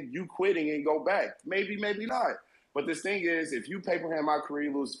hand you quitting and go back? Maybe, maybe not. But this thing is, if you paper hand my career,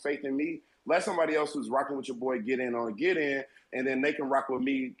 you lose faith in me, let somebody else who's rocking with your boy get in, and then they can rock with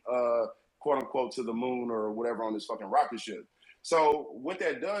me, quote unquote, to the moon or whatever on this fucking rocket ship. So what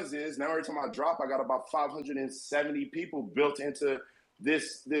that does is, now every time I drop, I got about 570 people built into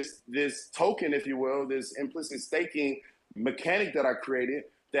this token, if you will, this implicit staking mechanic that I created,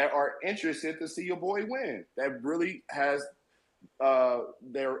 that are interested to see your boy win. That really has,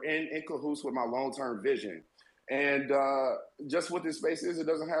 they're in cahoots with my long-term vision. And just what this space is, it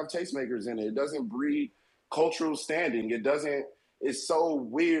doesn't have tastemakers in it. It doesn't breed cultural standing. It doesn't. It's so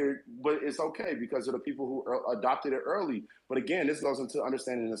weird, but it's okay because of the people who adopted it early. But again, this goes into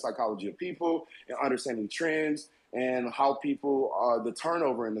understanding the psychology of people and understanding trends and how people the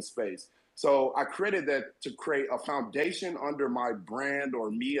turnover in the space. So I created that to create a foundation under my brand or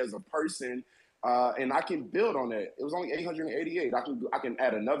me as a person, and I can build on that. It was only 888. I can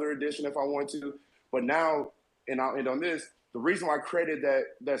add another edition if I want to, but now, and I'll end on this. The reason why I created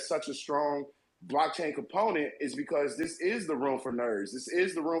that's such a strong blockchain component is because this is the room for nerds. This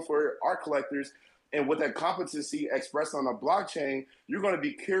is the room for art collectors. And with that competency expressed on a blockchain, you're going to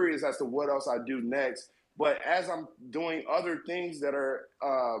be curious as to what else I do next. But as I'm doing other things that are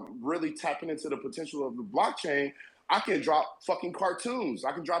really tapping into the potential of the blockchain, I can drop fucking cartoons.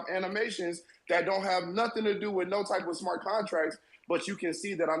 I can drop animations that don't have nothing to do with no type of smart contracts. But you can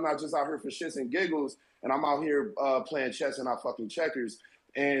see that I'm not just out here for shits and giggles, and I'm out here playing chess and not fucking checkers.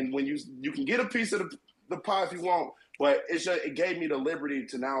 And when you can get a piece of the pie if you want, but it gave me the liberty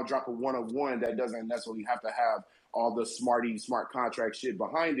to now drop a one of one that doesn't necessarily have to have all the smart contract shit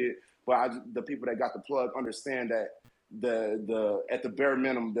behind it. But the people that got the plug understand that the at the bare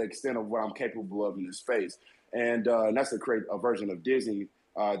minimum the extent of what I'm capable of in this space, and that's to create a version of Disney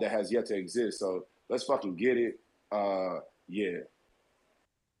that has yet to exist. So let's fucking get it. Yeah.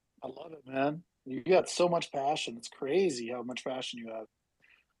 I love it, man. You got so much passion. It's crazy how much passion you have.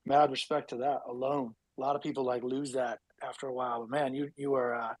 Mad respect to that alone. A lot of people like lose that after a while, but man, you're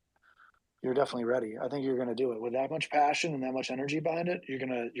definitely ready. I think you're gonna do it with that much passion and that much energy behind it. You're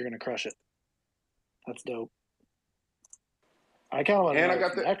gonna crush it. That's dope. I kind of want to know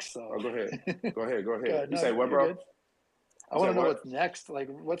what's next, though. Oh, go ahead. Go ahead. No, you say what, bro? Good. I want to know what's next. Like,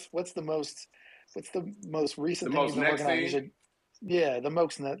 what's the most recent thing you've been working on? Yeah, the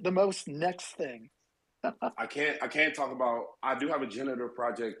most next thing. I can't talk about. I do have a generative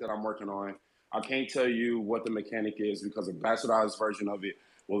project that I'm working on. I can't tell you what the mechanic is because a bastardized version of it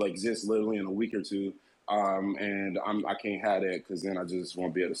will exist literally in a week or two, and I can't have that because then I just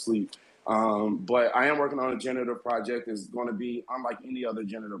won't be able to sleep. But I am working on a generative project. It's going to be unlike any other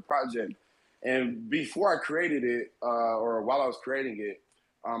generative project. And before I created it, or while I was creating it,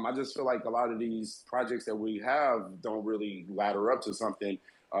 I just feel like a lot of these projects that we have don't really ladder up to something.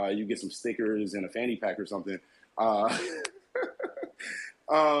 You get some stickers and a fanny pack or something. I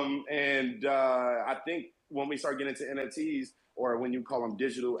think when we start getting into NFTs, or when you call them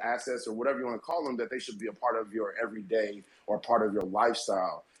digital assets or whatever you want to call them, that they should be a part of your everyday or part of your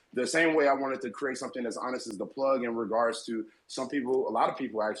lifestyle. The same way I wanted to create something as honest as the plug in regards to some people, a lot of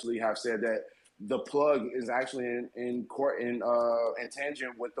people actually have said that the plug is actually in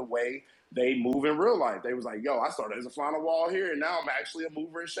tangent with the way they move in real life. They was like, yo, I started as a fly on the wall here, and now I'm actually a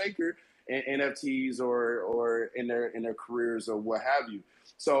mover and shaker in NFTs or in their careers or what have you.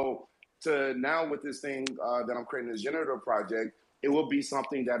 So to now with this thing that I'm creating, this generative project, it will be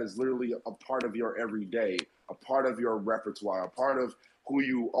something that is literally a part of your everyday, a part of your repertoire, a part of who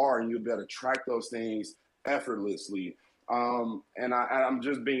you are, and you'll be able to track those things effortlessly. And I'm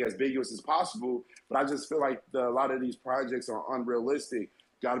just being as ambiguous as possible, but I just feel like a lot of these projects are unrealistic.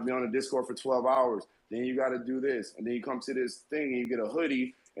 You got to be on a Discord for 12 hours. Then you got to do this. And then you come to this thing and you get a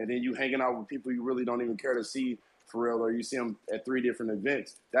hoodie, and then you hanging out with people you really don't even care to see for real, or you see them at 3 different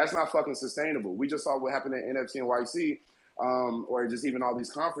events. That's not fucking sustainable. We just saw what happened at NFT NYC, or just even all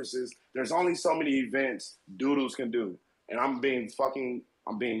these conferences. There's only so many events doodles can do. And it's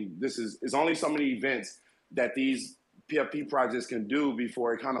only so many events that these PFP projects can do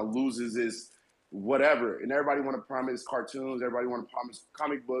before it kind of loses its whatever. And everybody want to promise cartoons, everybody want to promise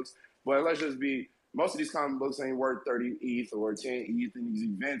comic books, but let's just be, most of these comic books ain't worth 30 ETH or 10 ETH, and these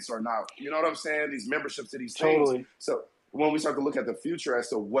events are not, you know what I'm saying? These memberships to these things. Totally. So when we start to look at the future as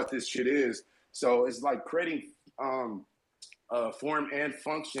to what this shit is, so it's like creating form and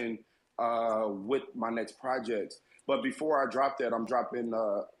function with my next project. But before I drop that, I'm dropping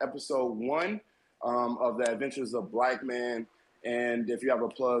episode 1 of the Adventures of Black Man. And if you have a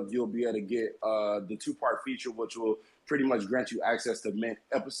plug, you'll be able to get the 2-part feature, which will pretty much grant you access to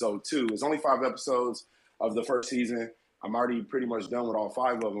episode 2. It's only 5 episodes of the first season. I'm already pretty much done with all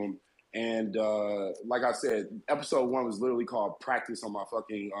 5 of them. And like I said, episode 1 was literally called Practice on my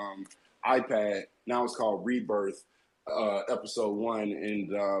fucking iPad. Now it's called Rebirth, episode 1.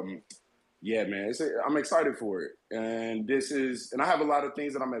 And yeah, man, I'm excited for it. And I have a lot of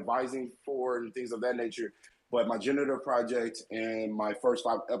things that I'm advising for and things of that nature. But my generative project and my first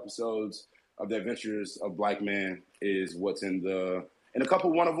 5 episodes of the Adventures of Black Man is what's in a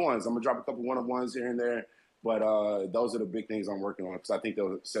couple one-of-ones. I'm gonna drop a couple one-of-ones here and there, but those are the big things I'm working on because I think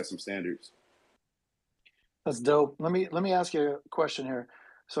they'll set some standards. That's dope. Let me ask you a question here.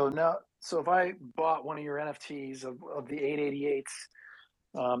 So if I bought one of your NFTs of the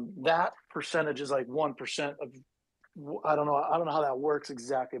 888s, that percentage is like 1% of, I don't know how that works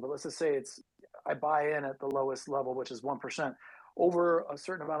exactly, but let's just say I buy in at the lowest level, which is 1%. Over a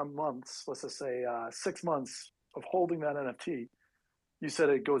certain amount of months, let's just say 6 months of holding that NFT, you said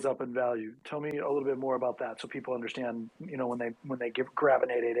it goes up in value. Tell me a little bit more about that, so people understand. When they grab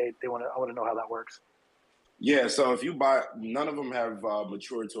an 888, I want to know how that works. Yeah, so if you buy, none of them have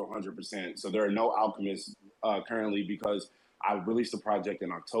matured to 100%. So there are no alchemists currently because I released the project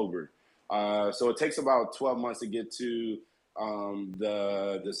in October. So it takes about 12 months to get to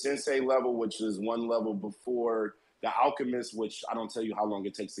the sensei level, which is one level before the alchemist, which I don't tell you how long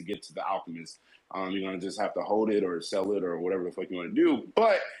it takes to get to the alchemist. You're gonna just have to hold it or sell it or whatever the fuck you want to do.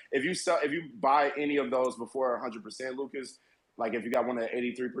 But if you buy any of those before 100%, Lucas, like if you got one at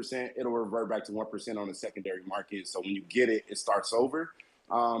 83%, it'll revert back to 1% on the secondary market. So when you get it, it starts over.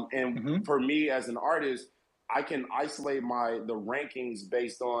 For me as an artist, I can isolate the rankings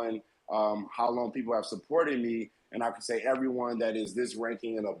based on how long people have supported me. And I can say everyone that is this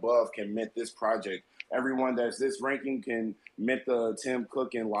ranking and above can mint this project. Everyone that's this ranking can mint the Tim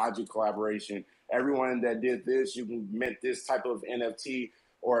Cook and Logik collaboration. Everyone that did this, you can mint this type of NFT.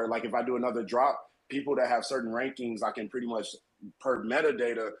 Or like if I do another drop, people that have certain rankings, I can pretty much, per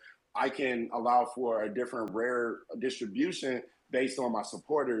metadata, I can allow for a different rare distribution based on my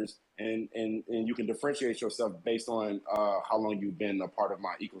supporters, and you can differentiate yourself based on how long you've been a part of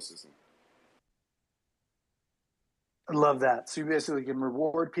my ecosystem. I love that. So you basically can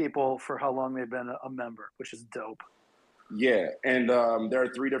reward people for how long they've been a member, which is dope. Yeah, and there are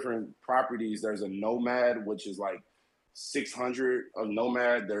 3 different properties. There's a Nomad, which is like 600 of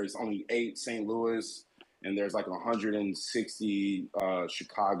Nomad. There's only 8 St. Louis, and there's like 160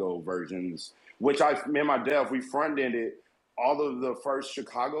 Chicago versions, which me and my dev, we front-ended all of the first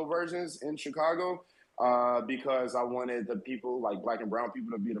Chicago versions in Chicago because I wanted the people, like Black and brown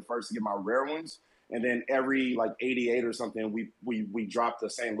people, to be the first to get my rare ones. And then every like 88 or something, we dropped the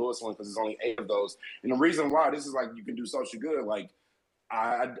St. Louis one because there's only 8 of those. And the reason why, this is like you can do social good. Like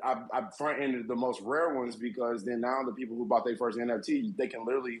I front-ended the most rare ones because then now the people who bought their first NFT, they can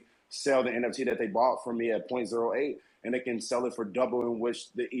literally sell the NFT that they bought from me at 0.08, and they can sell it for double in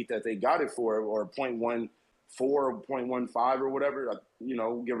which the ETH that they got it for, or 0.14 or 0.15 or whatever,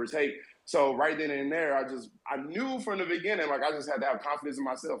 give or take. So right then and there, I knew from the beginning, like I just had to have confidence in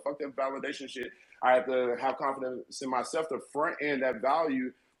myself. Fuck that validation shit. I have to have confidence in myself to front end that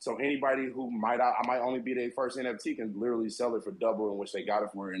value. So anybody who I might only be their first NFT can literally sell it for double in which they got it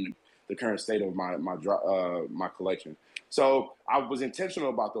for in the current state of my collection. So I was intentional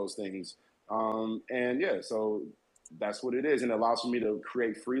about those things, and yeah, so that's what it is, and it allows for me to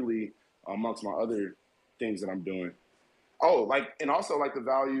create freely amongst my other things that I'm doing. Oh, and also the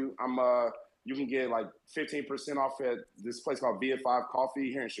value, you can get like 15% off at this place called VF5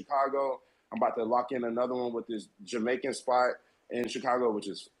 Coffee here in Chicago. I'm about to lock in another one with this Jamaican spot in Chicago, which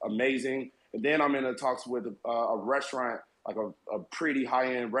is amazing. And then I'm in the talks with a restaurant, like a pretty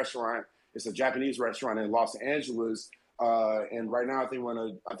high-end restaurant. It's a Japanese restaurant in Los Angeles. And right now, I think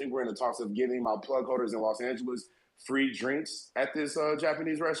we're in the talks of giving my plug holders in Los Angeles free drinks at this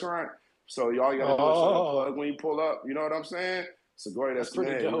Japanese restaurant. So y'all got to do is show the plug when you pull up. You know what I'm saying? Segura, that's me.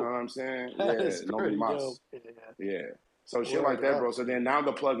 You know what I'm saying? Yeah, no mas. Yeah. So shit like that, bro. So then now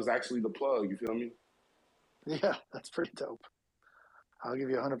the plug is actually the plug. You feel me? Yeah, that's pretty dope. I'll give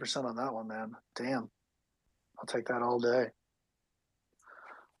you 100% on that one, man. Damn. I'll take that all day.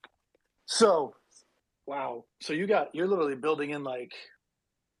 So, wow. So you're literally building in like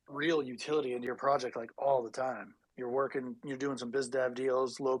real utility into your project like all the time. You're doing some biz dev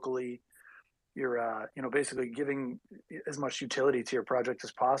deals locally. You're basically giving as much utility to your project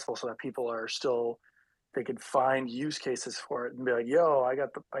as possible so that people they could find use cases for it and be like, yo, I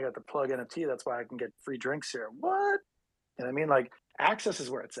got the plug NFT, that's why I can get free drinks here. What? And I mean, like, access is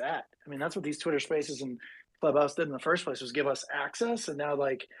where it's at. I mean, that's what these Twitter Spaces and Clubhouse did in the first place, was give us access. And now,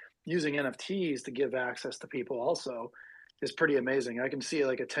 like, using NFTs to give access to people also is pretty amazing. I can see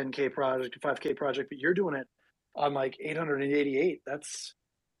like a 10K project, a 5K project, but you're doing it on like 888.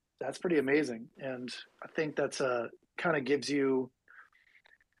 That's pretty amazing. And I think that's kind of gives you,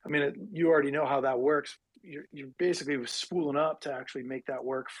 I mean, you already know how that works. You're basically spooling up to actually make that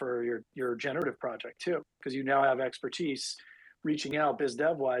work for your generative project too, because you now have expertise reaching out biz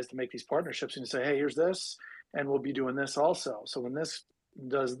dev wise to make these partnerships and say, hey, here's this, and we'll be doing this also. So when this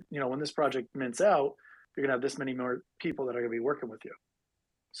project mints out, you're gonna have this many more people that are gonna be working with you.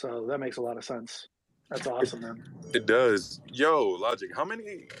 So that makes a lot of sense. That's awesome, man. It does. Yo, Logik, how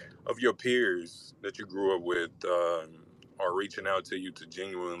many of your peers that you grew up with are reaching out to you to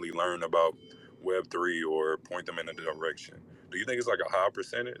genuinely learn about Web3 or point them in a direction? Do you think it's like a high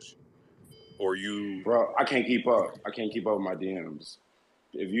percentage? Or you... Bro, I can't keep up. I can't keep up with my DMs.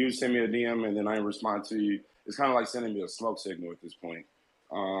 If you send me a DM and then I respond to you, it's kind of like sending me a smoke signal at this point.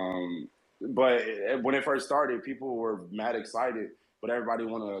 But when it first started, people were mad excited, but everybody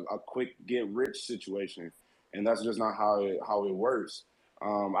wanted a quick get rich situation, and that's just not how it works.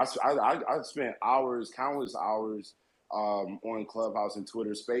 I spent hours, countless hours, on Clubhouse and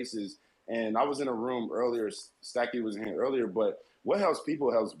Twitter Spaces, and I was in a room earlier. Stacky was in here earlier, but what helps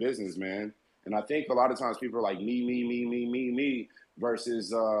people helps business, man. And I think a lot of times people are like me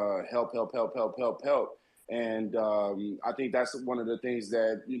versus help. And I think that's one of the things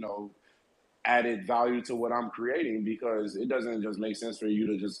that, added value to what I'm creating, because it doesn't just make sense for you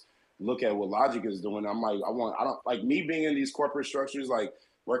to just look at what Logik is doing. I'm like, I don't like me being in these corporate structures, like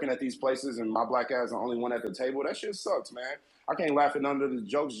working at these places and my black ass the only one at the table. That shit sucks, man. I can't laugh at none of the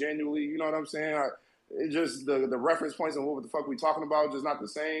jokes genuinely. You know what I'm saying? It just the reference points and what the fuck we talking about just not the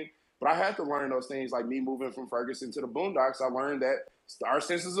same. But I had to learn those things, like me moving from Ferguson to the Boondocks. I learned that our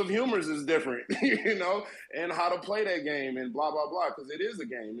senses of humor is different, and how to play that game and blah, blah, blah, because it is a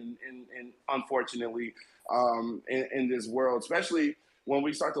game. And unfortunately, in this world, especially when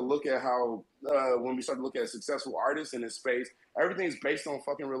we start to look at successful artists in this space, everything's based on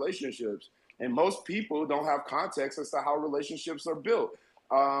fucking relationships. And most people don't have context as to how relationships are built.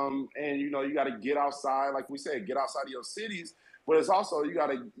 And, you got to get outside, like we said, get outside of your cities. But it's also,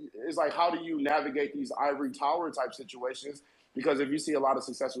 it's like, how do you navigate these ivory tower type situations? Because if you see a lot of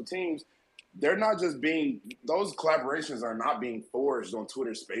successful teams, those collaborations are not being forged on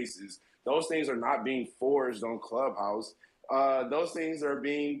Twitter Spaces. Those things are not being forged on Clubhouse. Those things are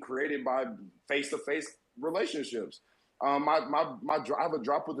being created by face-to-face relationships. I have a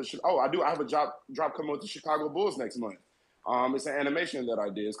drop with I have a drop coming with the Chicago Bulls next month. It's an animation that I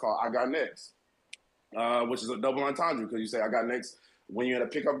did. It's called I Got Next. Which is a double entendre, because you say I got next when you're at a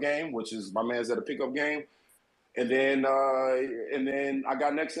pickup game, which is my man's at a pickup game, and then I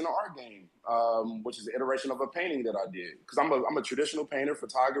got next in an art game, which is an iteration of a painting that I did, because I'm a traditional painter,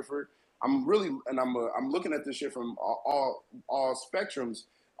 photographer. I'm looking at this shit from all spectrums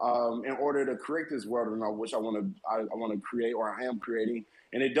in order to create this world in which I want to create, or I am creating.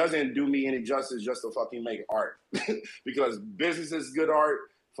 And it doesn't do me any justice just to fucking make art, because business is good art.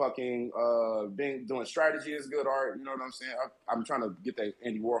 Fucking doing strategy is good art. You know what I'm saying? I'm trying to get that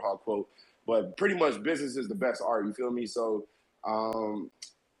Andy Warhol quote, but pretty much business is the best art. You feel me? So,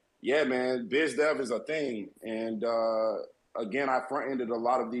 yeah, man, biz dev is a thing. And again, I front-ended a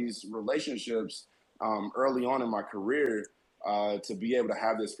lot of these relationships early on in my career to be able to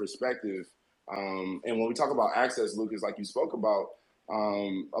have this perspective. And when we talk about access, Lucas, like you spoke about,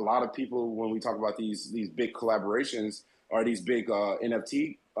 a lot of people, when we talk about these big collaborations or these big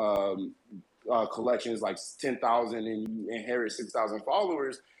NFT collections, like 10,000 and you inherit 6,000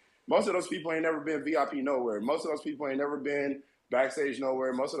 followers, most of those people ain't never been VIP nowhere. Most of those people ain't never been backstage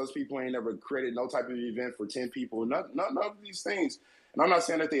nowhere. Most of those people ain't never created no type of event for 10 people. None of these things. And I'm not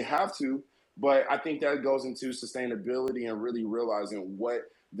saying that they have to, but I think that goes into sustainability and really realizing what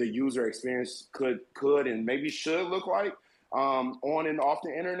the user experience could and maybe should look like on and off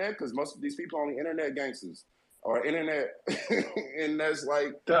the internet, because most of these people are on the internet gangsters or internet, and that's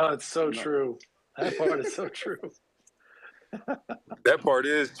like... Oh, it's so true. That part is so true. That part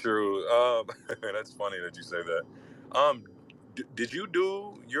is true. That's funny that you say that. Did you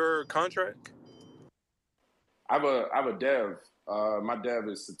do your contract? I have a dev. My dev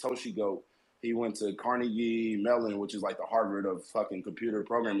is Satoshi Goat. He went to Carnegie Mellon, which is like the Harvard of fucking computer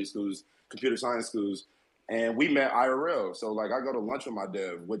programming schools, computer science schools. And we met IRL. So like I go to lunch with my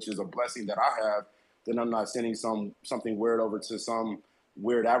dev, which is a blessing that I have. Then I'm not sending something weird over to some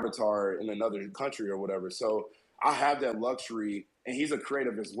weird avatar in another country or whatever. So I have that luxury, and he's a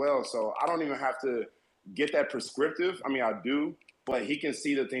creative as well. So I don't even have to get that prescriptive. I mean, I do, but he can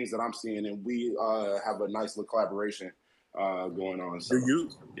see the things that I'm seeing, and we have a nice little collaboration going on. So, Do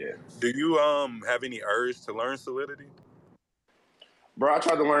you have any urge to learn Solidity? Bro, I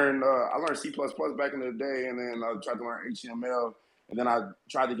tried to learn. I learned C++ back in the day, and then I tried to learn HTML, and then I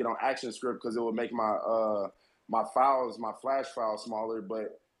tried to get on ActionScript because it would make my my Flash files smaller.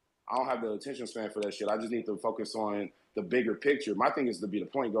 But I don't have the attention span for that shit. I just need to focus on the bigger picture. My thing is to be the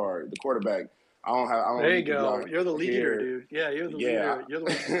point guard, the quarterback. I don't there you go. You're the leader, dude. Yeah, you're the leader. You're the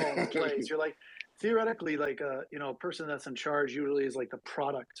one calling the plays. You're like, theoretically, like a person that's in charge usually is like the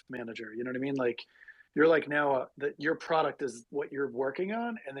product manager. You know what I mean? Like, you're like now that your product is what you're working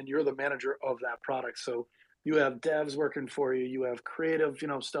on, and then you're the manager of that product. So you have devs working for you, you have creative,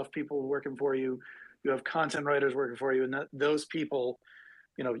 stuff people working for you, you have content writers working for you, and those people,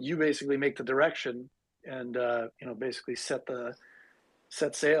 you basically make the direction and basically set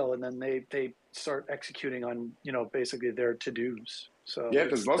sail, and then they start executing on basically their to-dos. So yeah,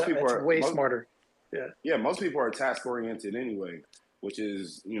 because most people it's are way smarter. Yeah, most people are task oriented anyway, which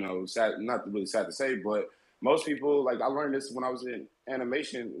is sad, not really sad to say, but most people, like I learned this when I was in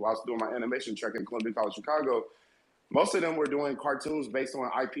animation, while I was doing my animation track at Columbia College Chicago. Most of them were doing cartoons based on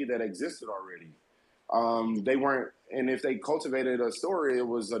IP that existed already. They weren't, and if they cultivated a story, it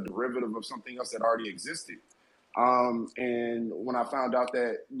was a derivative of something else that already existed. And when I found out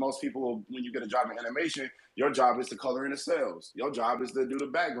that most people, when you get a job in animation, your job is to color in the cells. Your job is to do the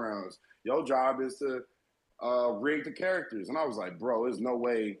backgrounds. Your job is to rig the characters. And I was like, bro, there's no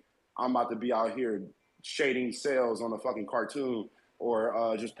way I'm about to be out here shading cells on a fucking cartoon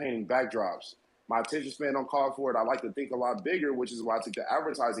or just painting backdrops. My attention span don't call for it. I like to think a lot bigger, which is why I took the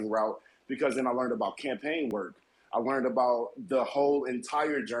advertising route, because then I learned about campaign work. I learned about the whole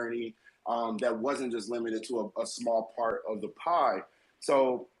entire journey that wasn't just limited to a small part of the pie.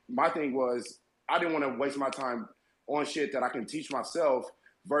 So my thing was, I didn't want to waste my time on shit that I can teach myself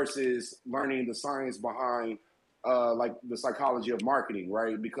versus learning the science behind like the psychology of marketing,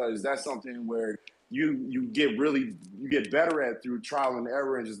 right? Because that's something where you get better at through trial and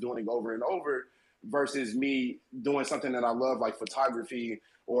error and just doing it over and over, versus me doing something that I love, like photography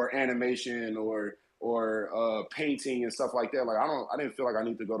or animation or painting and stuff like that. Like I didn't feel like I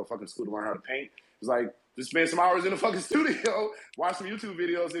need to go to fucking school to learn how to paint. It's like, just spend some hours in the fucking studio, watch some YouTube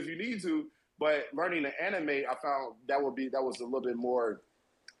videos if you need to. But learning to animate, I found that was a little bit more.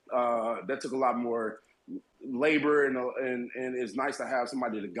 That took a lot more labor, and it's nice to have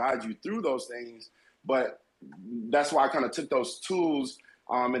somebody to guide you through those things. But that's why I kind of took those tools,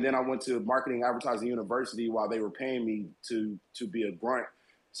 and then I went to marketing advertising university while they were paying me to be a grunt.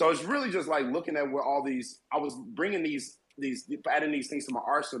 So it's really just like looking at where all these, I was bringing these adding these things to my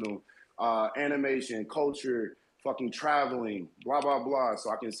arsenal, animation, culture, fucking traveling, blah blah blah.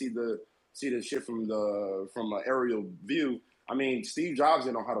 So I can see the shit from an aerial view. I mean, Steve Jobs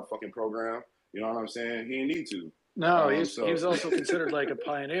didn't know how to fucking program. You know what I'm saying? He didn't need to. No, he was also considered like a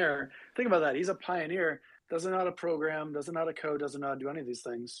pioneer. Think about that. He's a pioneer. Doesn't know how to program, doesn't know how to code, doesn't know how to do any of these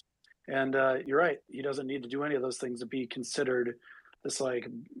things. And you're right. He doesn't need to do any of those things to be considered this like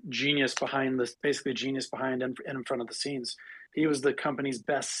genius behind this, basically genius behind and in front of the scenes. He was the company's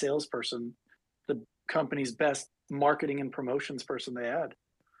best salesperson, the company's best marketing and promotions person they had.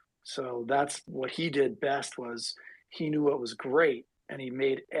 So that's what he did best, was he knew what was great, and he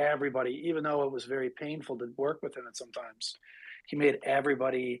made everybody, even though it was very painful to work with him at sometimes, he made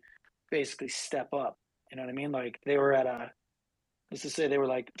everybody basically step up. You know what I mean? Like they were let's just say they were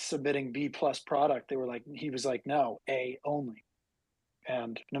like submitting B+ product. They were like, he was like, no, A only.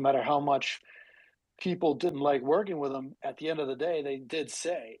 And no matter how much people didn't like working with him, at the end of the day, they did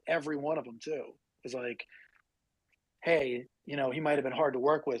say, every one of them too, was like, hey, he might have been hard to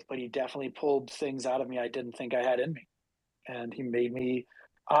work with, but he definitely pulled things out of me I didn't think I had in me. And he made me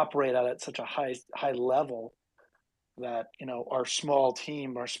operate at such a high level that, our small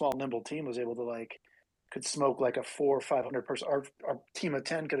nimble team was able to could smoke like a 400 or 500 person, our team of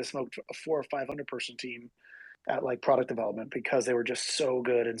 10 could have smoked a 400 or 500 person team at like product development, because they were just so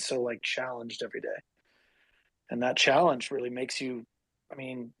good and so like challenged every day. And that challenge really makes you, I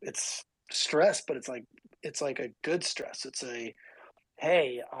mean, it's stress, but it's like a good stress. It's a,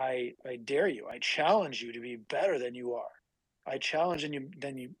 hey, I dare you. I challenge you to be better than you are. I challenge you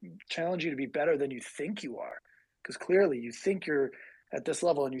to be better than you think you are. Because clearly you think you're at this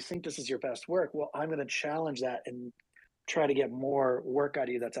level and you think this is your best work. Well, I'm going to challenge that and try to get more work out of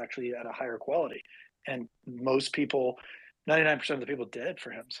you that's actually at a higher quality. And most people, 99% of the people did it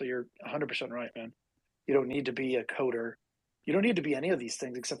for him. So you're 100% right, man. You don't need to be a coder. You don't need to be any of these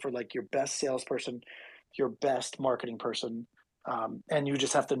things except for like your best salesperson, your best marketing person. And you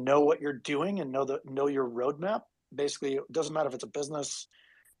just have to know what you're doing and know your roadmap. Basically, it doesn't matter if it's a business,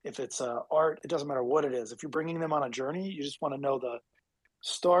 if it's art, it doesn't matter what it is. If you're bringing them on a journey, you just want to know the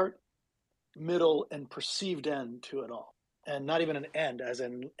start, middle, and perceived end to it all. And not even an end as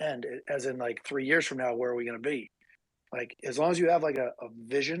in like 3 years from now, where are we going to be? Like, as long as you have like a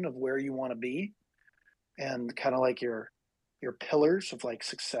vision of where you want to be, and kind of like your pillars of like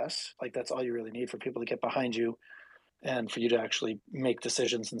success, like that's all you really need for people to get behind you, and for you to actually make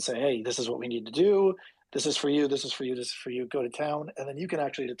decisions and say, hey, this is what we need to do. This is for you. This is for you. This is for you. Go to town. And then you can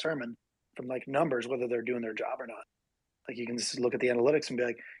actually determine from like numbers whether they're doing their job or not. Like you can just look at the analytics and be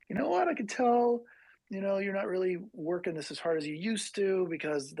like, you know what? I can tell, you're not really working this as hard as you used to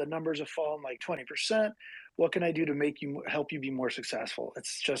because the numbers have fallen like 20%. What can I do to help you be more successful?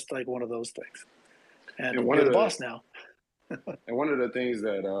 It's just like one of those things. And you're the boss now. And one of the things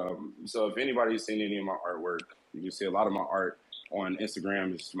that, so if anybody's seen any of my artwork, you can see a lot of my art on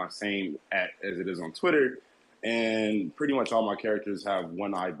Instagram is my same as it is on Twitter. And pretty much all my characters have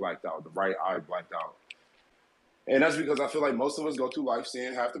one eye blacked out, the right eye blacked out. And that's because I feel like most of us go through life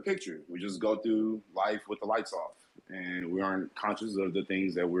seeing half the picture. We just go through life with the lights off. And we aren't conscious of the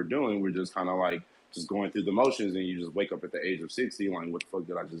things that we're doing. We're just kind of like just going through the motions, and you just wake up at the age of 60 like, what the fuck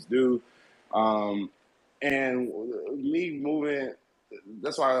did I just do? And me moving,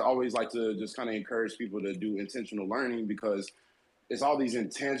 that's why I always like to just kind of encourage people to do intentional learning, because it's all these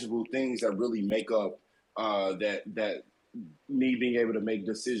intangible things that really make up that me being able to make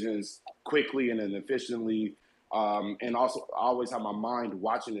decisions quickly and then efficiently. And also, I always have my mind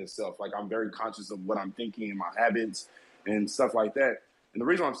watching itself. Like, I'm very conscious of what I'm thinking and my habits and stuff like that. And the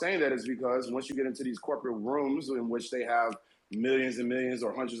reason I'm saying that is because once you get into these corporate rooms in which they have millions and millions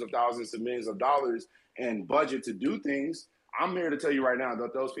or hundreds of thousands of millions of dollars and budget to do things, I'm here to tell you right now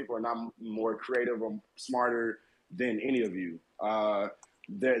that those people are not more creative or smarter than any of you.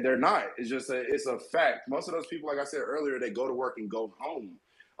 They're not. It's a fact. Most of those people, like I said earlier, they go to work and go home.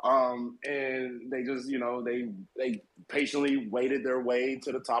 And they just, they patiently waited their way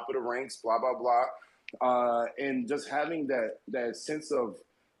to the top of the ranks, blah, blah, blah. And just having that sense of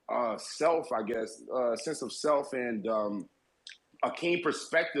self, I guess, sense of self and a keen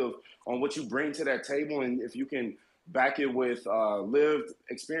perspective on what you bring to that table. And if you can back it with lived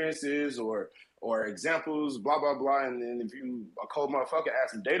experiences or examples, blah, blah, blah. And then if you, a cold motherfucker, add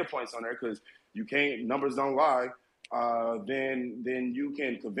some data points on there, because you can't, numbers don't lie. Then you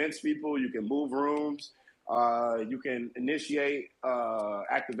can convince people, you can move rooms, you can initiate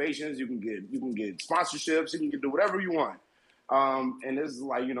activations, you can get sponsorships, you can do whatever you want. And this is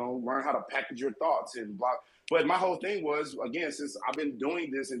like, learn how to package your thoughts and blah. But my whole thing was, again, since I've been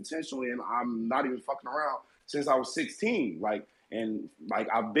doing this intentionally and I'm not even fucking around since I was 16, and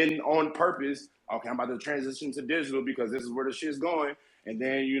I've been on purpose. Okay, I'm about to transition to digital because this is where the shit's going. And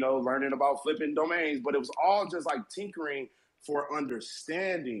then, learning about flipping domains. But it was all just like tinkering for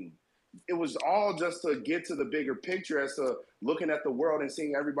understanding. It was all just to get to the bigger picture as to looking at the world and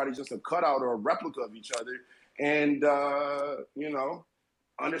seeing everybody just a cutout or a replica of each other. And,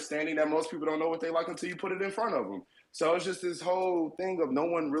 understanding that most people don't know what they like until you put it in front of them. So it's just this whole thing of no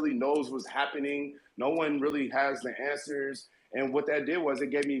one really knows what's happening. No one really has the answers. And what that did was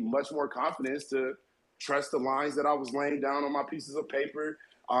it gave me much more confidence to trust the lines that I was laying down on my pieces of paper.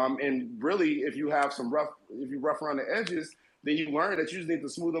 And really, if you rough around the edges, then you learn that you just need to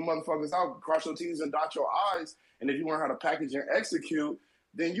smooth them motherfuckers out, cross your T's and dot your I's. And if you learn how to package and execute,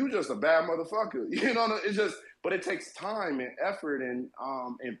 then you just a bad motherfucker. But it takes time and effort and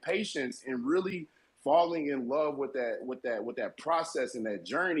patience and really falling in love with that process and that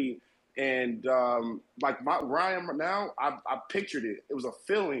journey. And where I am now, I pictured it. It was a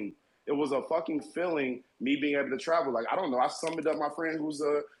feeling. It was a fucking feeling, me being able to travel. Like, I don't know, I summoned up my friend who's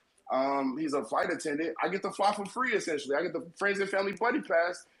he's a flight attendant. I get to fly for free, essentially. I get the friends and family buddy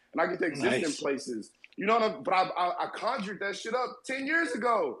pass, and I get to exist in places. But I conjured that shit up 10 years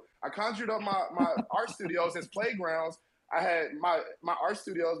ago. I conjured up my art studios as playgrounds. I had my art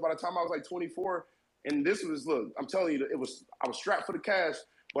studios by the time I was like 24. And this was, look, I'm telling you, I was strapped for the cash.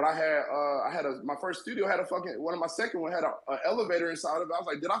 But I had my first studio had my second one had an elevator inside of it. I was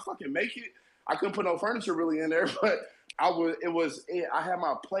like, did I fucking make it? I couldn't put no furniture really in there, but I had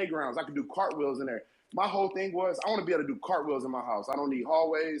my playgrounds. I could do cartwheels in there. My whole thing was, I want to be able to do cartwheels in my house. I don't need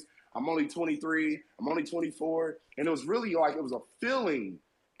hallways. I'm only 23. I'm only 24. And it was really like, it was a feeling.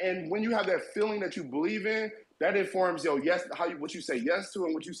 And when you have that feeling that you believe in, that informs what you say yes to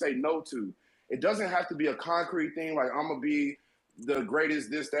and what you say no to. It doesn't have to be a concrete thing like I'm going to be the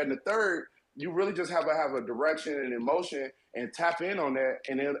greatest, this, that, and the third. You really just have to have a direction and emotion and tap in on that,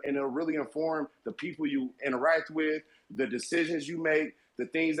 and it'll really inform the people you interact with, the decisions you make, the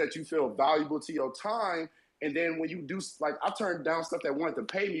things that you feel valuable to your time. And then when you do, like, I turned down stuff that wanted to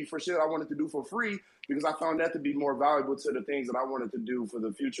pay me for shit I wanted to do for free because I found that to be more valuable to the things that I wanted to do for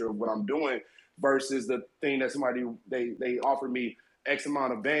the future of what I'm doing versus the thing that somebody, they offered me X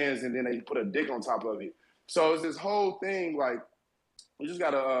amount of bands and then they put a dick on top of it. So it's this whole thing, like, we just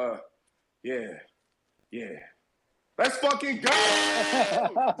gotta, yeah. Let's fucking go!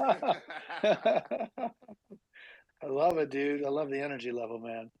 I love it, dude. I love the energy level,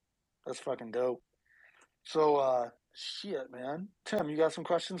 man. That's fucking dope. So, shit, man. Tim, you got some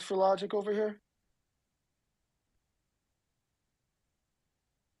questions for Logik over here?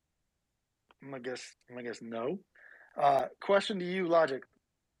 I'm gonna guess no. Question to you, Logic.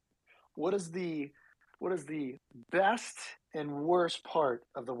 What is the best and worst part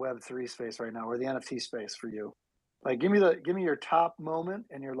of the Web3 space right now, or the NFT space for you? Like, give me your top moment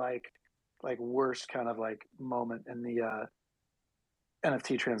and your like worst kind of like moment in the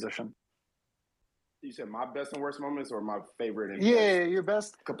NFT transition. You said my best and worst moments, or my favorite and Yeah, your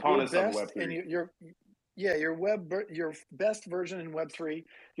best components of Web3. And your best version in Web3,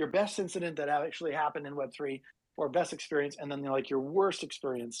 your best incident that actually happened in Web3, or best experience, and then like your worst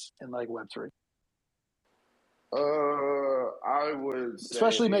experience in like Web3. I would say,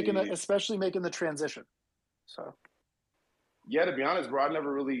 especially making the transition. So, yeah, to be honest, bro, I've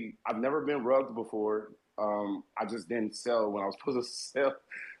never been rugged before. I just didn't sell when I was supposed to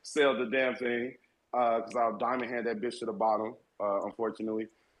sell the damn thing, because I'll diamond hand that bitch to the bottom, unfortunately.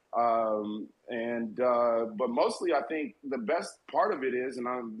 But mostly, I think the best part of it is,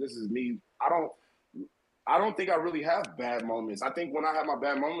 and this is me, I don't think I really have bad moments. I think when I have my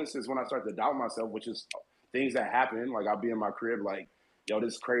bad moments is when I start to doubt myself, which is things that happen. Like, I'll be in my crib like, yo,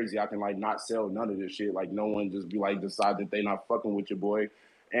 this is crazy. I can like not sell none of this shit. Like, no one just be like decide that they not fucking with your boy.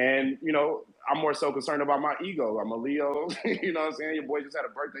 And, you know, I'm more so concerned about my ego. I'm a Leo. You know what I'm saying? Your boy just had a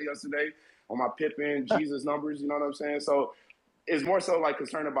birthday yesterday on my Pippin Jesus numbers. You know what I'm saying? So it's more so like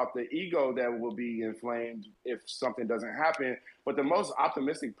concerned about the ego that will be inflamed if something doesn't happen. But the most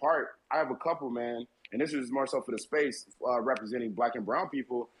optimistic part, I have a couple, man, and this is more so for the space representing Black and brown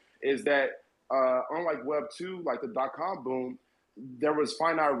people, is that unlike Web 2, like the .com boom, there was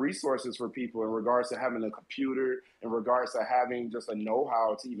finite resources for people in regards to having a computer, in regards to having just a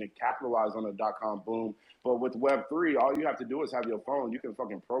know-how to even capitalize on the .com boom. But with Web 3, all you have to do is have your phone. You can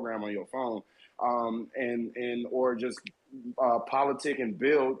fucking program on your phone, or just politic and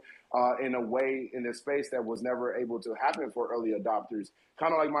build in a way, in a space that was never able to happen for early adopters.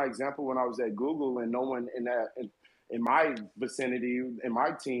 Kind of like my example when I was at Google and no one in my vicinity, in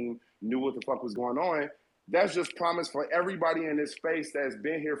my team, knew what the fuck was going on. That's just promise for everybody in this space that's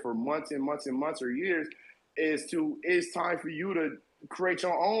been here for months and months and months or years, it's time for you to create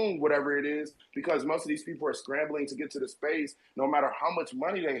your own whatever it is, because most of these people are scrambling to get to the space. No matter how much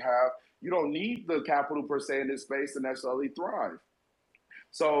money they have, you don't need the capital per se in this space to necessarily thrive.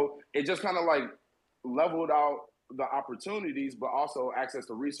 So it just kind of like leveled out the opportunities, but also access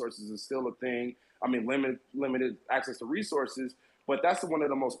to resources is still a thing. I mean, limited access to resources, but that's one of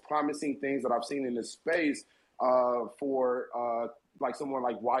the most promising things that I've seen in this space for like someone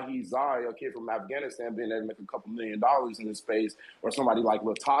like Wahi Zai, a kid from Afghanistan, being able to make a couple $1 million in this space, or somebody like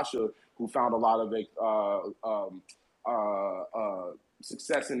Latasha, who found a lot of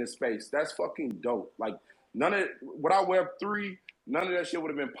success in this space. That's fucking dope. Like, without Web3, none of that shit would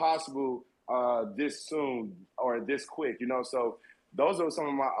have been possible this soon or this quick, you know? So those are some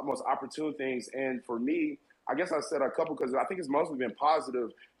of my most opportune things. And for me, I guess I said a couple because I think it's mostly been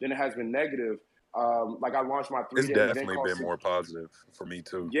positive than it has been negative. Like, I launched my 3-day It's event. definitely been more positive for me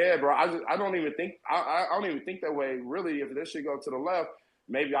too. Yeah, bro. I don't even think I don't even think that way. Really, if this shit go to the left,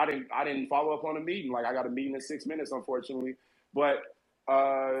 maybe I didn't follow up on a meeting. Like, I got a meeting in 6 minutes, unfortunately. But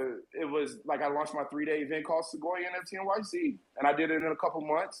it was like I launched my 3-day event called Sequoia NFT NYC, and I did it in a couple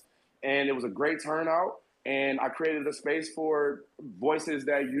months, and it was a great turnout. And I created a space for voices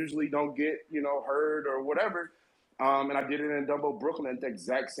that usually don't get, you know, heard or whatever. And I did it in Dumbo, Brooklyn at the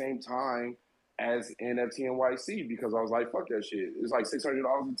exact same time as NFT NYC, because I was like, fuck that shit. It's like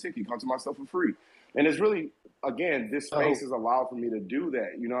 $600 a ticket. Come to my stuff for free. And it's really, again, this space has allowed for me to do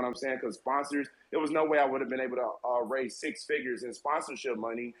that. You know what I'm saying? Because sponsors, there was no way I would have been able to raise 6 figures in sponsorship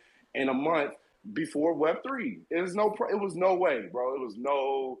money in a month before Web3. It was no way, bro. It was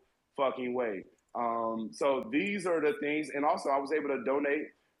no fucking way. So these are the things. And also, I was able to donate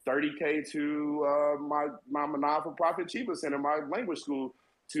 $30K to my non-for-profit Chiba Center, my language school,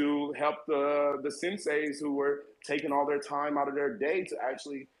 to help the senseis who were taking all their time out of their day to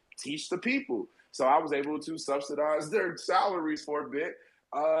actually teach the people. So I was able to subsidize their salaries for a bit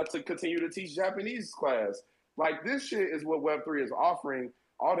to continue to teach Japanese class. Like, this shit is what Web3 is offering.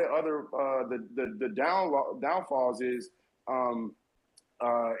 All the other downfalls is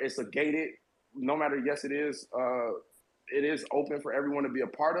it's a gated. No matter, yes, it is open for everyone to be a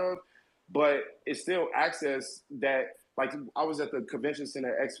part of, but it's still access that. Like, I was at the convention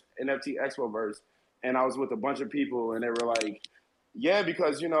center NFT Expoverse, and I was with a bunch of people, and they were like, yeah,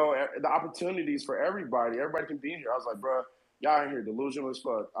 because, you know, the opportunities for everybody can be in here. I was like, bro, y'all in here delusional as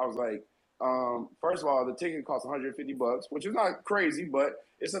fuck. I was like, first of all, the ticket costs $150, which is not crazy, but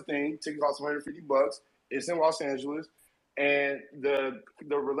it's a thing. Ticket costs $150. It's in Los Angeles, and the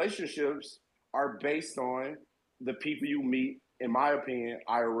relationships are based on the people you meet in my opinion,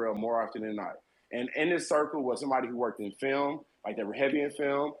 IRL more often than not. And in this circle was somebody who worked in film, like they were heavy in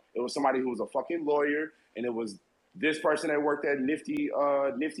film. It was somebody who was a fucking lawyer, and it was this person that worked at Nifty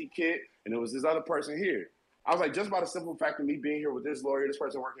Kit, and it was this other person here. I was like, just by the simple fact of me being here with this lawyer, this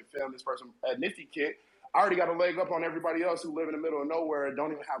person working film, this person at Nifty Kit, I already got a leg up on everybody else who live in the middle of nowhere and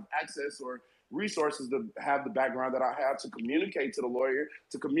don't even have access or resources to have the background that I have to communicate to the lawyer,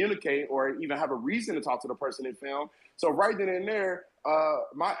 to communicate or even have a reason to talk to the person in film. So right then and there,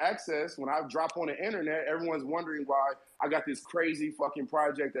 my access, when I drop on the internet, everyone's wondering why I got this crazy fucking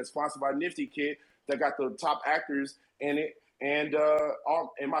project that's sponsored by Nifty Kit that got the top actors in it, and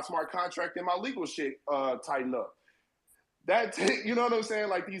my smart contract and my legal shit tightened up. You know what I'm saying?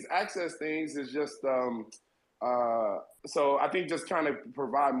 Like these access things is just so I think just trying to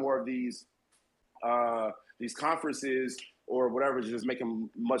provide more of these conferences or whatever, just make them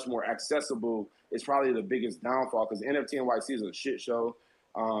much more accessible is probably the biggest downfall, because NFT NYC is a shit show.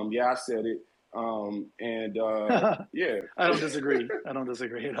 Yeah, I said it. Yeah. I don't disagree. I don't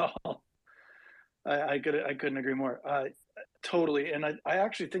disagree at all. I couldn't agree more. Totally. And I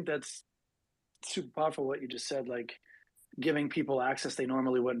actually think that's super powerful what you just said, like giving people access they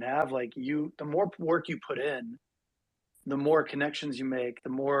normally wouldn't have. Like the more work you put in, the more connections you make, the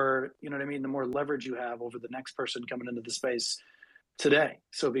more, you know what I mean, the more leverage you have over the next person coming into the space today.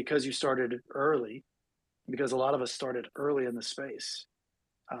 So because you started early, because a lot of us started early in the space,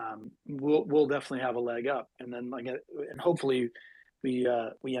 we'll definitely have a leg up. And then and hopefully we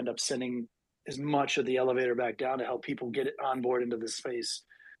end up sending as much of the elevator back down to help people get on board into this space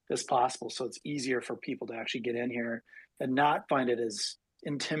as possible. So it's easier for people to actually get in here and not find it as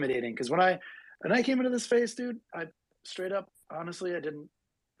intimidating. Because when I came into this space, dude, I straight up, honestly, I didn't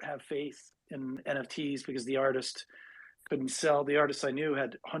have faith in NFTs because the artist couldn't sell. The artists I knew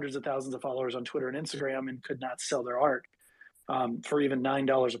had hundreds of thousands of followers on Twitter and Instagram and could not sell their art for even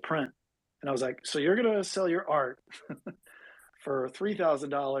 $9 a print. And I was like, so you're going to sell your art for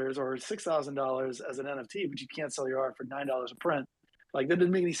 $3,000 or $6,000 as an NFT, but you can't sell your art for $9 a print. Like, that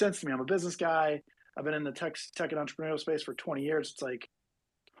didn't make any sense to me. I'm a business guy. I've been in the tech and entrepreneurial space for 20 years. It's like,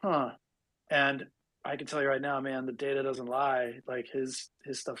 huh. And I can tell you right now, man, the data doesn't lie. Like his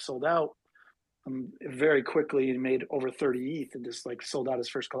stuff sold out very quickly. He made over 30 ETH and just like sold out his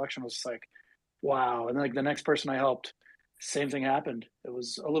first collection. I was just like, wow. And like the next person I helped, same thing happened. It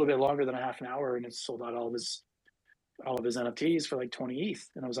was a little bit longer than a half an hour, and it sold out all of his NFTs for like 20 ETH.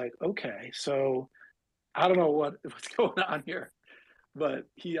 And I was like, okay, so I don't know what's going on here, but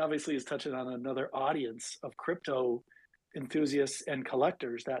he obviously is touching on another audience of crypto enthusiasts and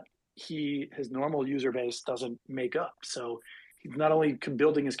collectors that his normal user base doesn't make up. So he's not only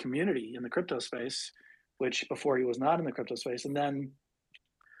building his community in the crypto space, which before he was not in the crypto space, and then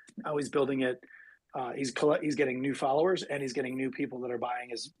now he's building it. He's getting new followers, and he's getting new people that are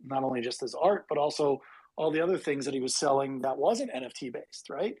buying not only just his art, but also all the other things that he was selling that wasn't NFT based,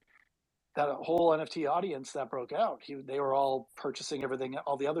 right? That whole NFT audience that broke out, they were all purchasing everything,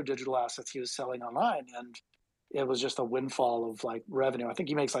 all the other digital assets he was selling online, and it was just a windfall of like revenue. I think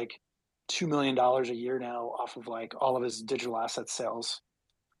he makes like $2 million a year now off of like all of his digital asset sales,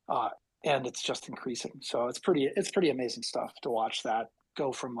 and it's just increasing. So it's pretty amazing stuff to watch that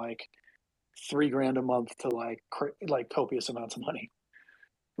go from like $3,000 a month to like copious amounts of money.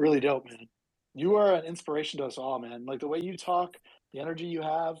 Really dope, man. You are an inspiration to us all, man. Like the way you talk, the energy you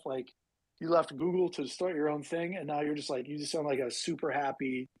have, like you left Google to start your own thing, and now you just sound like a super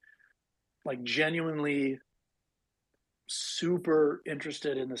happy, like genuinely super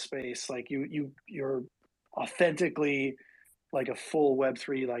interested in the space. Like you're authentically like a full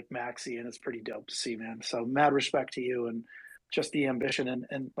Web3 like maxi, and it's pretty dope to see, man. So mad respect to you and just the ambition.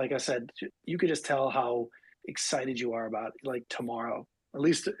 And like I said, you could just tell how excited you are about like tomorrow. At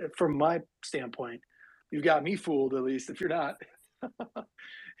least from my standpoint, you've got me fooled. At least if you're not.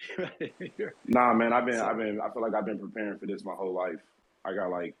 Nah, man, I feel like I've been preparing for this my whole life. I got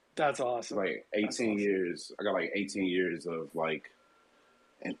like, that's awesome. Like 18 years. I got like 18 years of like,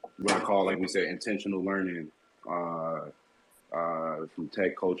 what I call, like we said, intentional learning, from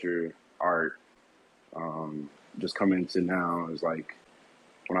tech, culture, art, just coming to now is like,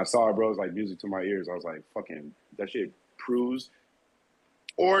 when I saw it, bro, it was like music to my ears. I was like, fucking, that shit proves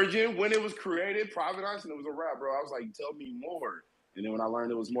origin, when it was created, provenance, and it was a rap, bro. I was like, tell me more. And then when I learned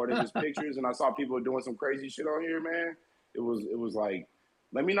it was more than just pictures, and I saw people doing some crazy shit on here, man, it was like,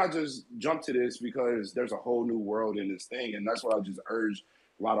 let me not just jump to this, because there's a whole new world in this thing. And that's what I just urge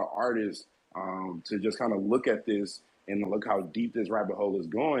a lot of artists to just kind of look at this and look how deep this rabbit hole is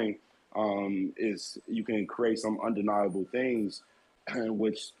going. Is you can create some undeniable things,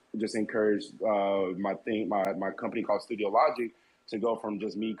 which just encouraged my company called Studio Logik to go from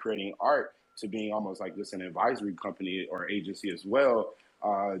just me creating art to being almost like just an advisory company or agency as well.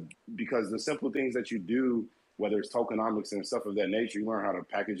 Because the simple things that you do, whether it's tokenomics and stuff of that nature, you learn how to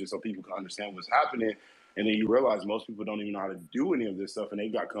package it so people can understand what's happening. And then you realize most people don't even know how to do any of this stuff, and they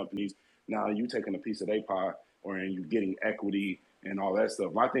got companies. Now you taking a piece of their pie, or you getting equity and all that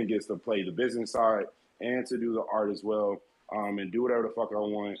stuff. My thing is to play the business side and to do the art as well, and do whatever the fuck I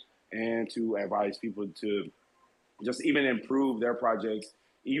want, and to advise people to just even improve their projects,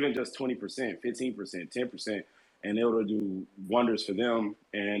 even just 20%, 15%, 10%, and it'll do wonders for them.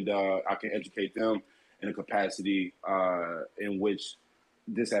 And I can educate them in a capacity in which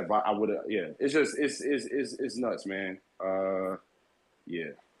this advice I would it's just it's nuts, man.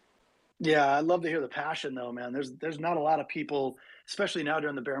 Yeah, I love to hear the passion though, man. There's not a lot of people, especially now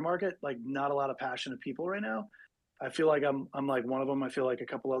during the bear market, like not a lot of passionate people right now. I feel like I'm like one of them. I feel like a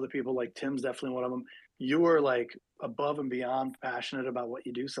couple other people, like Tim's definitely one of them. You are like above and beyond passionate about what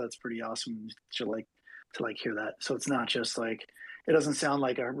you do, so that's pretty awesome to hear that. So it's not just like, it doesn't sound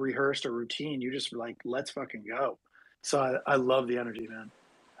like a rehearsed or routine. You just like, let's fucking go. So I love the energy, man.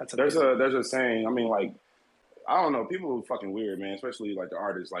 That's amazing. There's a saying. I mean, like, I don't know, people are fucking weird, man. Especially like the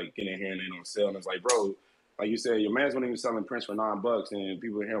artists, like getting here and they don't sell, and it's like, bro, like you said, your man's wasn't even selling prints for $9, and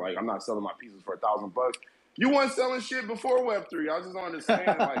people in here like, I'm not selling my pieces for $1,000. You weren't selling shit before Web3. I just don't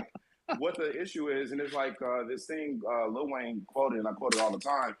understand like what the issue is, and it's like this thing Lil Wayne quoted, and I quote it all the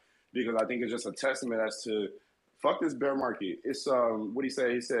time because I think it's just a testament as to fuck this bear market. It's what he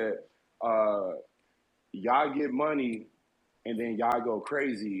said. He said, y'all get money, and then y'all go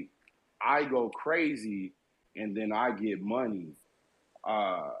crazy. I go crazy, and then I get money.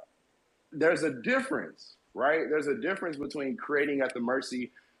 There's a difference, right? There's a difference between creating at the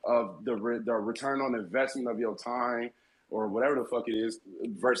mercy of the return on investment of your time or whatever the fuck it is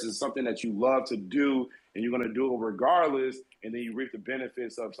versus something that you love to do and you're going to do it regardless, and then you reap the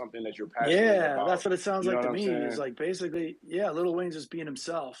benefits of something that you're passionate about. Yeah, that's what it sounds like to me. Is like basically, Lil Wayne's just being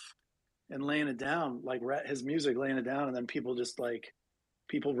himself and laying it down, like his music, laying it down, and then people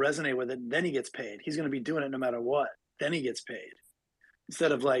resonate with it, and then he gets paid. He's going to be doing it no matter what. Then he gets paid.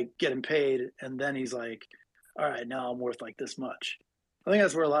 Instead of like getting paid and then he's like, all right, now I'm worth like this much. I think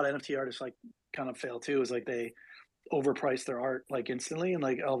that's where a lot of NFT artists like kind of fail too, is like they overprice their art like instantly, and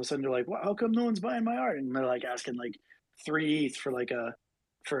like all of a sudden they're like, well, how come no one's buying my art? And they're like asking like 3 ETH for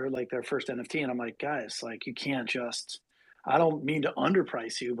their first NFT. And I'm like, guys, like you can't just, I don't mean to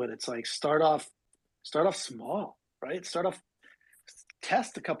underprice you, but it's like start off small, right?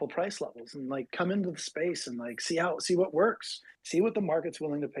 Test a couple price levels and like come into the space and like see what works, see what the market's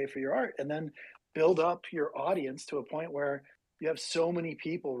willing to pay for your art, and then build up your audience to a point where you have so many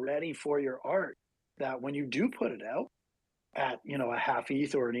people ready for your art that when you do put it out at, a half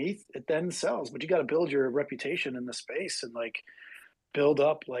ETH or an ETH, it then sells. But you got to build your reputation in the space and like build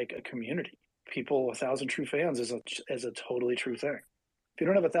up like a community. People, 1,000 true fans is a totally true thing. If you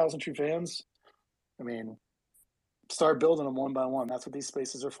don't have 1,000 true fans, I mean, start building them one by one. That's what these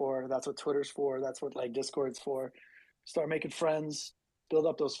spaces are for. That's what Twitter's for. That's what like Discord's for. Start making friends, build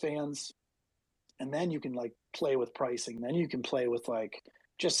up those fans, and then you can like play with pricing. Then you can play with like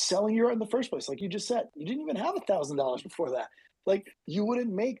just selling your art in the first place. Like you just said, you didn't even have $1,000 before that. Like you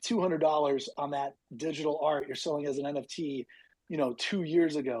wouldn't make $200 on that digital art you're selling as an NFT, 2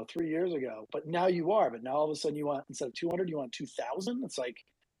 years ago, 3 years ago. But now you are. But now all of a sudden you want, instead of 200, you want 2,000. It's like,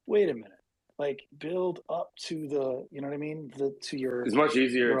 wait a minute. Like build up to the, you know what I mean? To your. It's much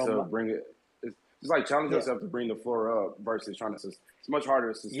easier to bring it. It's like challenge yourself to bring the floor up versus trying to. It's much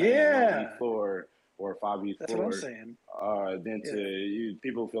harder to sustain a 1 ETH floor or a 5 ETH That's floor. What I'm saying. Than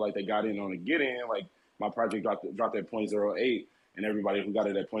people feel like they got in on a get in. Like my project dropped at 0.08, and everybody who got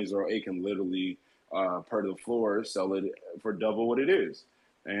it at 0.08 can literally per the floor sell it for double what it is.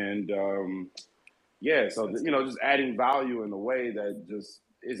 And so just adding value in a way that just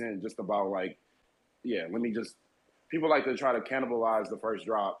isn't just about like, people like to try to cannibalize the first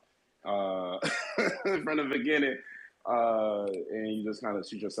drop from the beginning, and you just kind of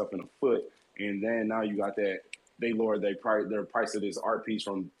shoot yourself in the foot. And then now you got that they lowered their price of this art piece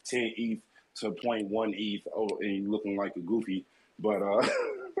from 10 ETH to 0.1 ETH. Oh, and you looking like a goofy, but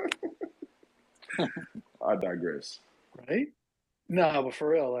I digress. Right? No, but for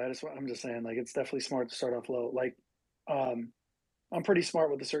real, I'm just saying, like, it's definitely smart to start off low. Like, I'm pretty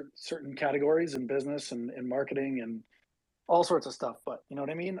smart with the certain categories in business and marketing and all sorts of stuff. But you know what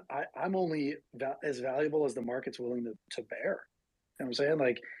I mean? I'm only as valuable as the market's willing to bear. You know what I'm saying?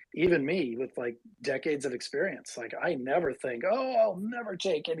 Like, even me with like decades of experience, like I never think, oh, I'll never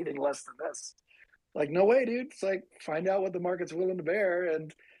take anything less than this. Like, no way, dude. It's like, find out what the market's willing to bear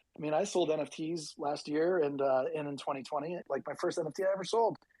and I mean, I sold NFTs last year and in 2020, like my first NFT I ever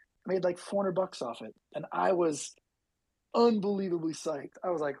sold, I made like $400 off it, and I was unbelievably psyched. I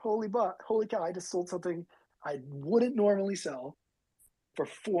was like, holy cow! I just sold something I wouldn't normally sell for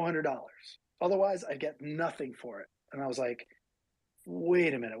 $400. Otherwise, I'd get nothing for it. And I was like,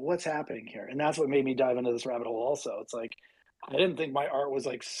 wait a minute, what's happening here? And that's what made me dive into this rabbit hole. Also, it's like I didn't think my art was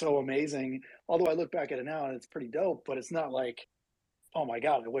like so amazing. Although I look back at it now and it's pretty dope, but it's not like, oh my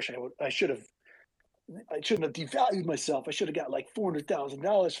god, I shouldn't have devalued myself. I should have got like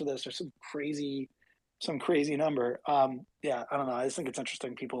 $400,000 for this or some crazy number. Yeah, I don't know. I just think it's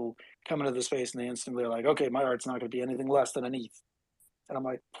interesting. People come into the space and they instantly are like, okay, my art's not going to be anything less than an ETH. And I'm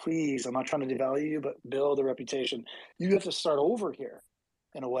like, please, I'm not trying to devalue you, but build a reputation. You have to start over here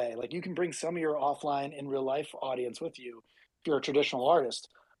in a way. Like you can bring some of your offline in real life audience with you if you're a traditional artist.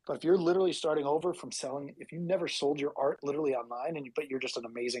 But if you're literally starting over from selling, if you never sold your art literally online but you're just an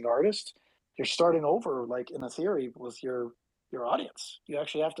amazing artist, you're starting over like in a theory with your audience. You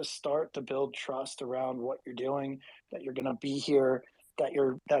actually have to start to build trust around what you're doing, that you're going to be here,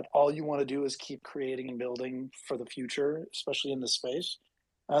 that all you want to do is keep creating and building for the future, especially in this space.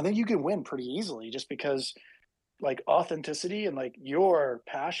 And I think you can win pretty easily just because like authenticity and like your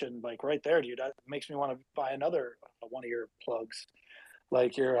passion, like right there, dude, that makes me want to buy another one of your plugs,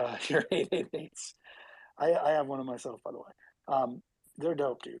 like your 888s. I have one of myself, by the way. They're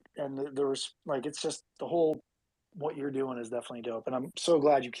dope, dude. And there was like, it's just the whole, what you're doing is definitely dope. And I'm so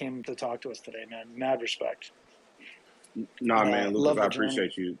glad you came to talk to us today, man. Mad respect. Nah, And, man, Lucas, I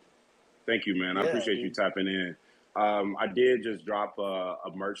appreciate you. Thank you, man. I appreciate you tapping in. I did just drop a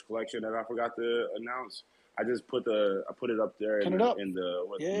merch collection that I forgot to announce. I just put it up there in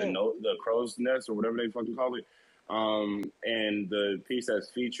the crow's nest or whatever they fucking call it. And the piece that's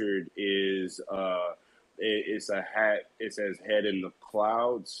featured is it's a hat. It says "Head in the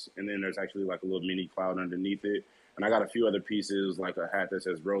Clouds," and then there's actually like a little mini cloud underneath it. And I got a few other pieces, like a hat that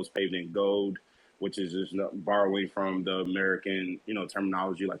says "Rose Paved in Gold," which is just borrowing from the American,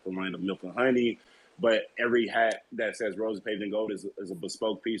 terminology, like the land of milk and honey. But every hat that says "Rose Paved in Gold" is a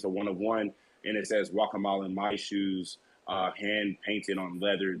bespoke piece, a one of one, and it says "Walk a mile in my shoes," hand painted on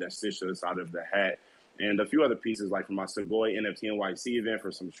leather that's stitched to the side of the hat. And a few other pieces, like from my Segoy NFT NYC event,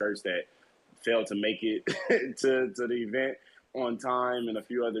 for some shirts that failed to make it to the event on time, and a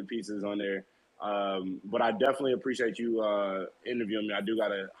few other pieces on there. But I definitely appreciate you interviewing me. I do got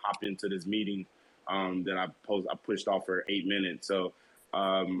to hop into this meeting that I pushed off for 8 minutes. So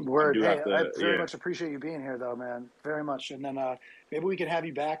Word. I very much appreciate you being here, though, man. Very much. And then maybe we can have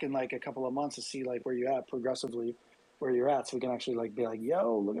you back in like a couple of months to see like where you're at progressively, where you're at, so we can actually like be like,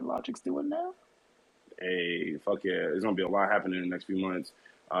 yo, look at Logik's doing now. Hey, fuck yeah! There's gonna be a lot happening in the next few months.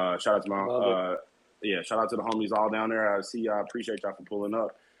 Shout out to shout out to the homies all down there. I see y'all. Appreciate y'all for pulling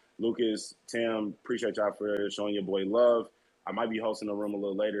up. Lucas, Tim, appreciate y'all for showing your boy love. I might be hosting a room a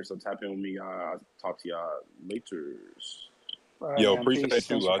little later, so tap in with me. I'll talk to y'all later. Right, yo, man. appreciate Peace.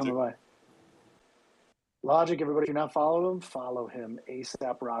 you, Thanks for coming by. Logik, everybody, if you're not following him, follow him.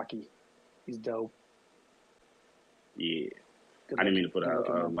 ASAP Rocky. He's dope. Yeah. I didn't mean to put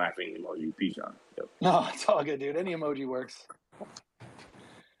a laughing emoji. Peace out. Yep. No, it's all good, dude. Any emoji works.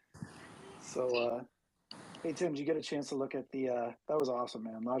 So, hey, Tim, did you get a chance to look at the... that was awesome,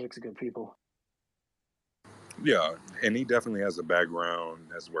 man. Logik's a good people. Yeah, and he definitely has a background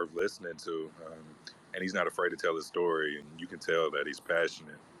that's worth listening to. And he's not afraid to tell his story, and you can tell that he's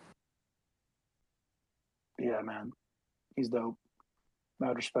passionate. Yeah, man. He's dope.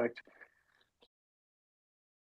 Mad respect.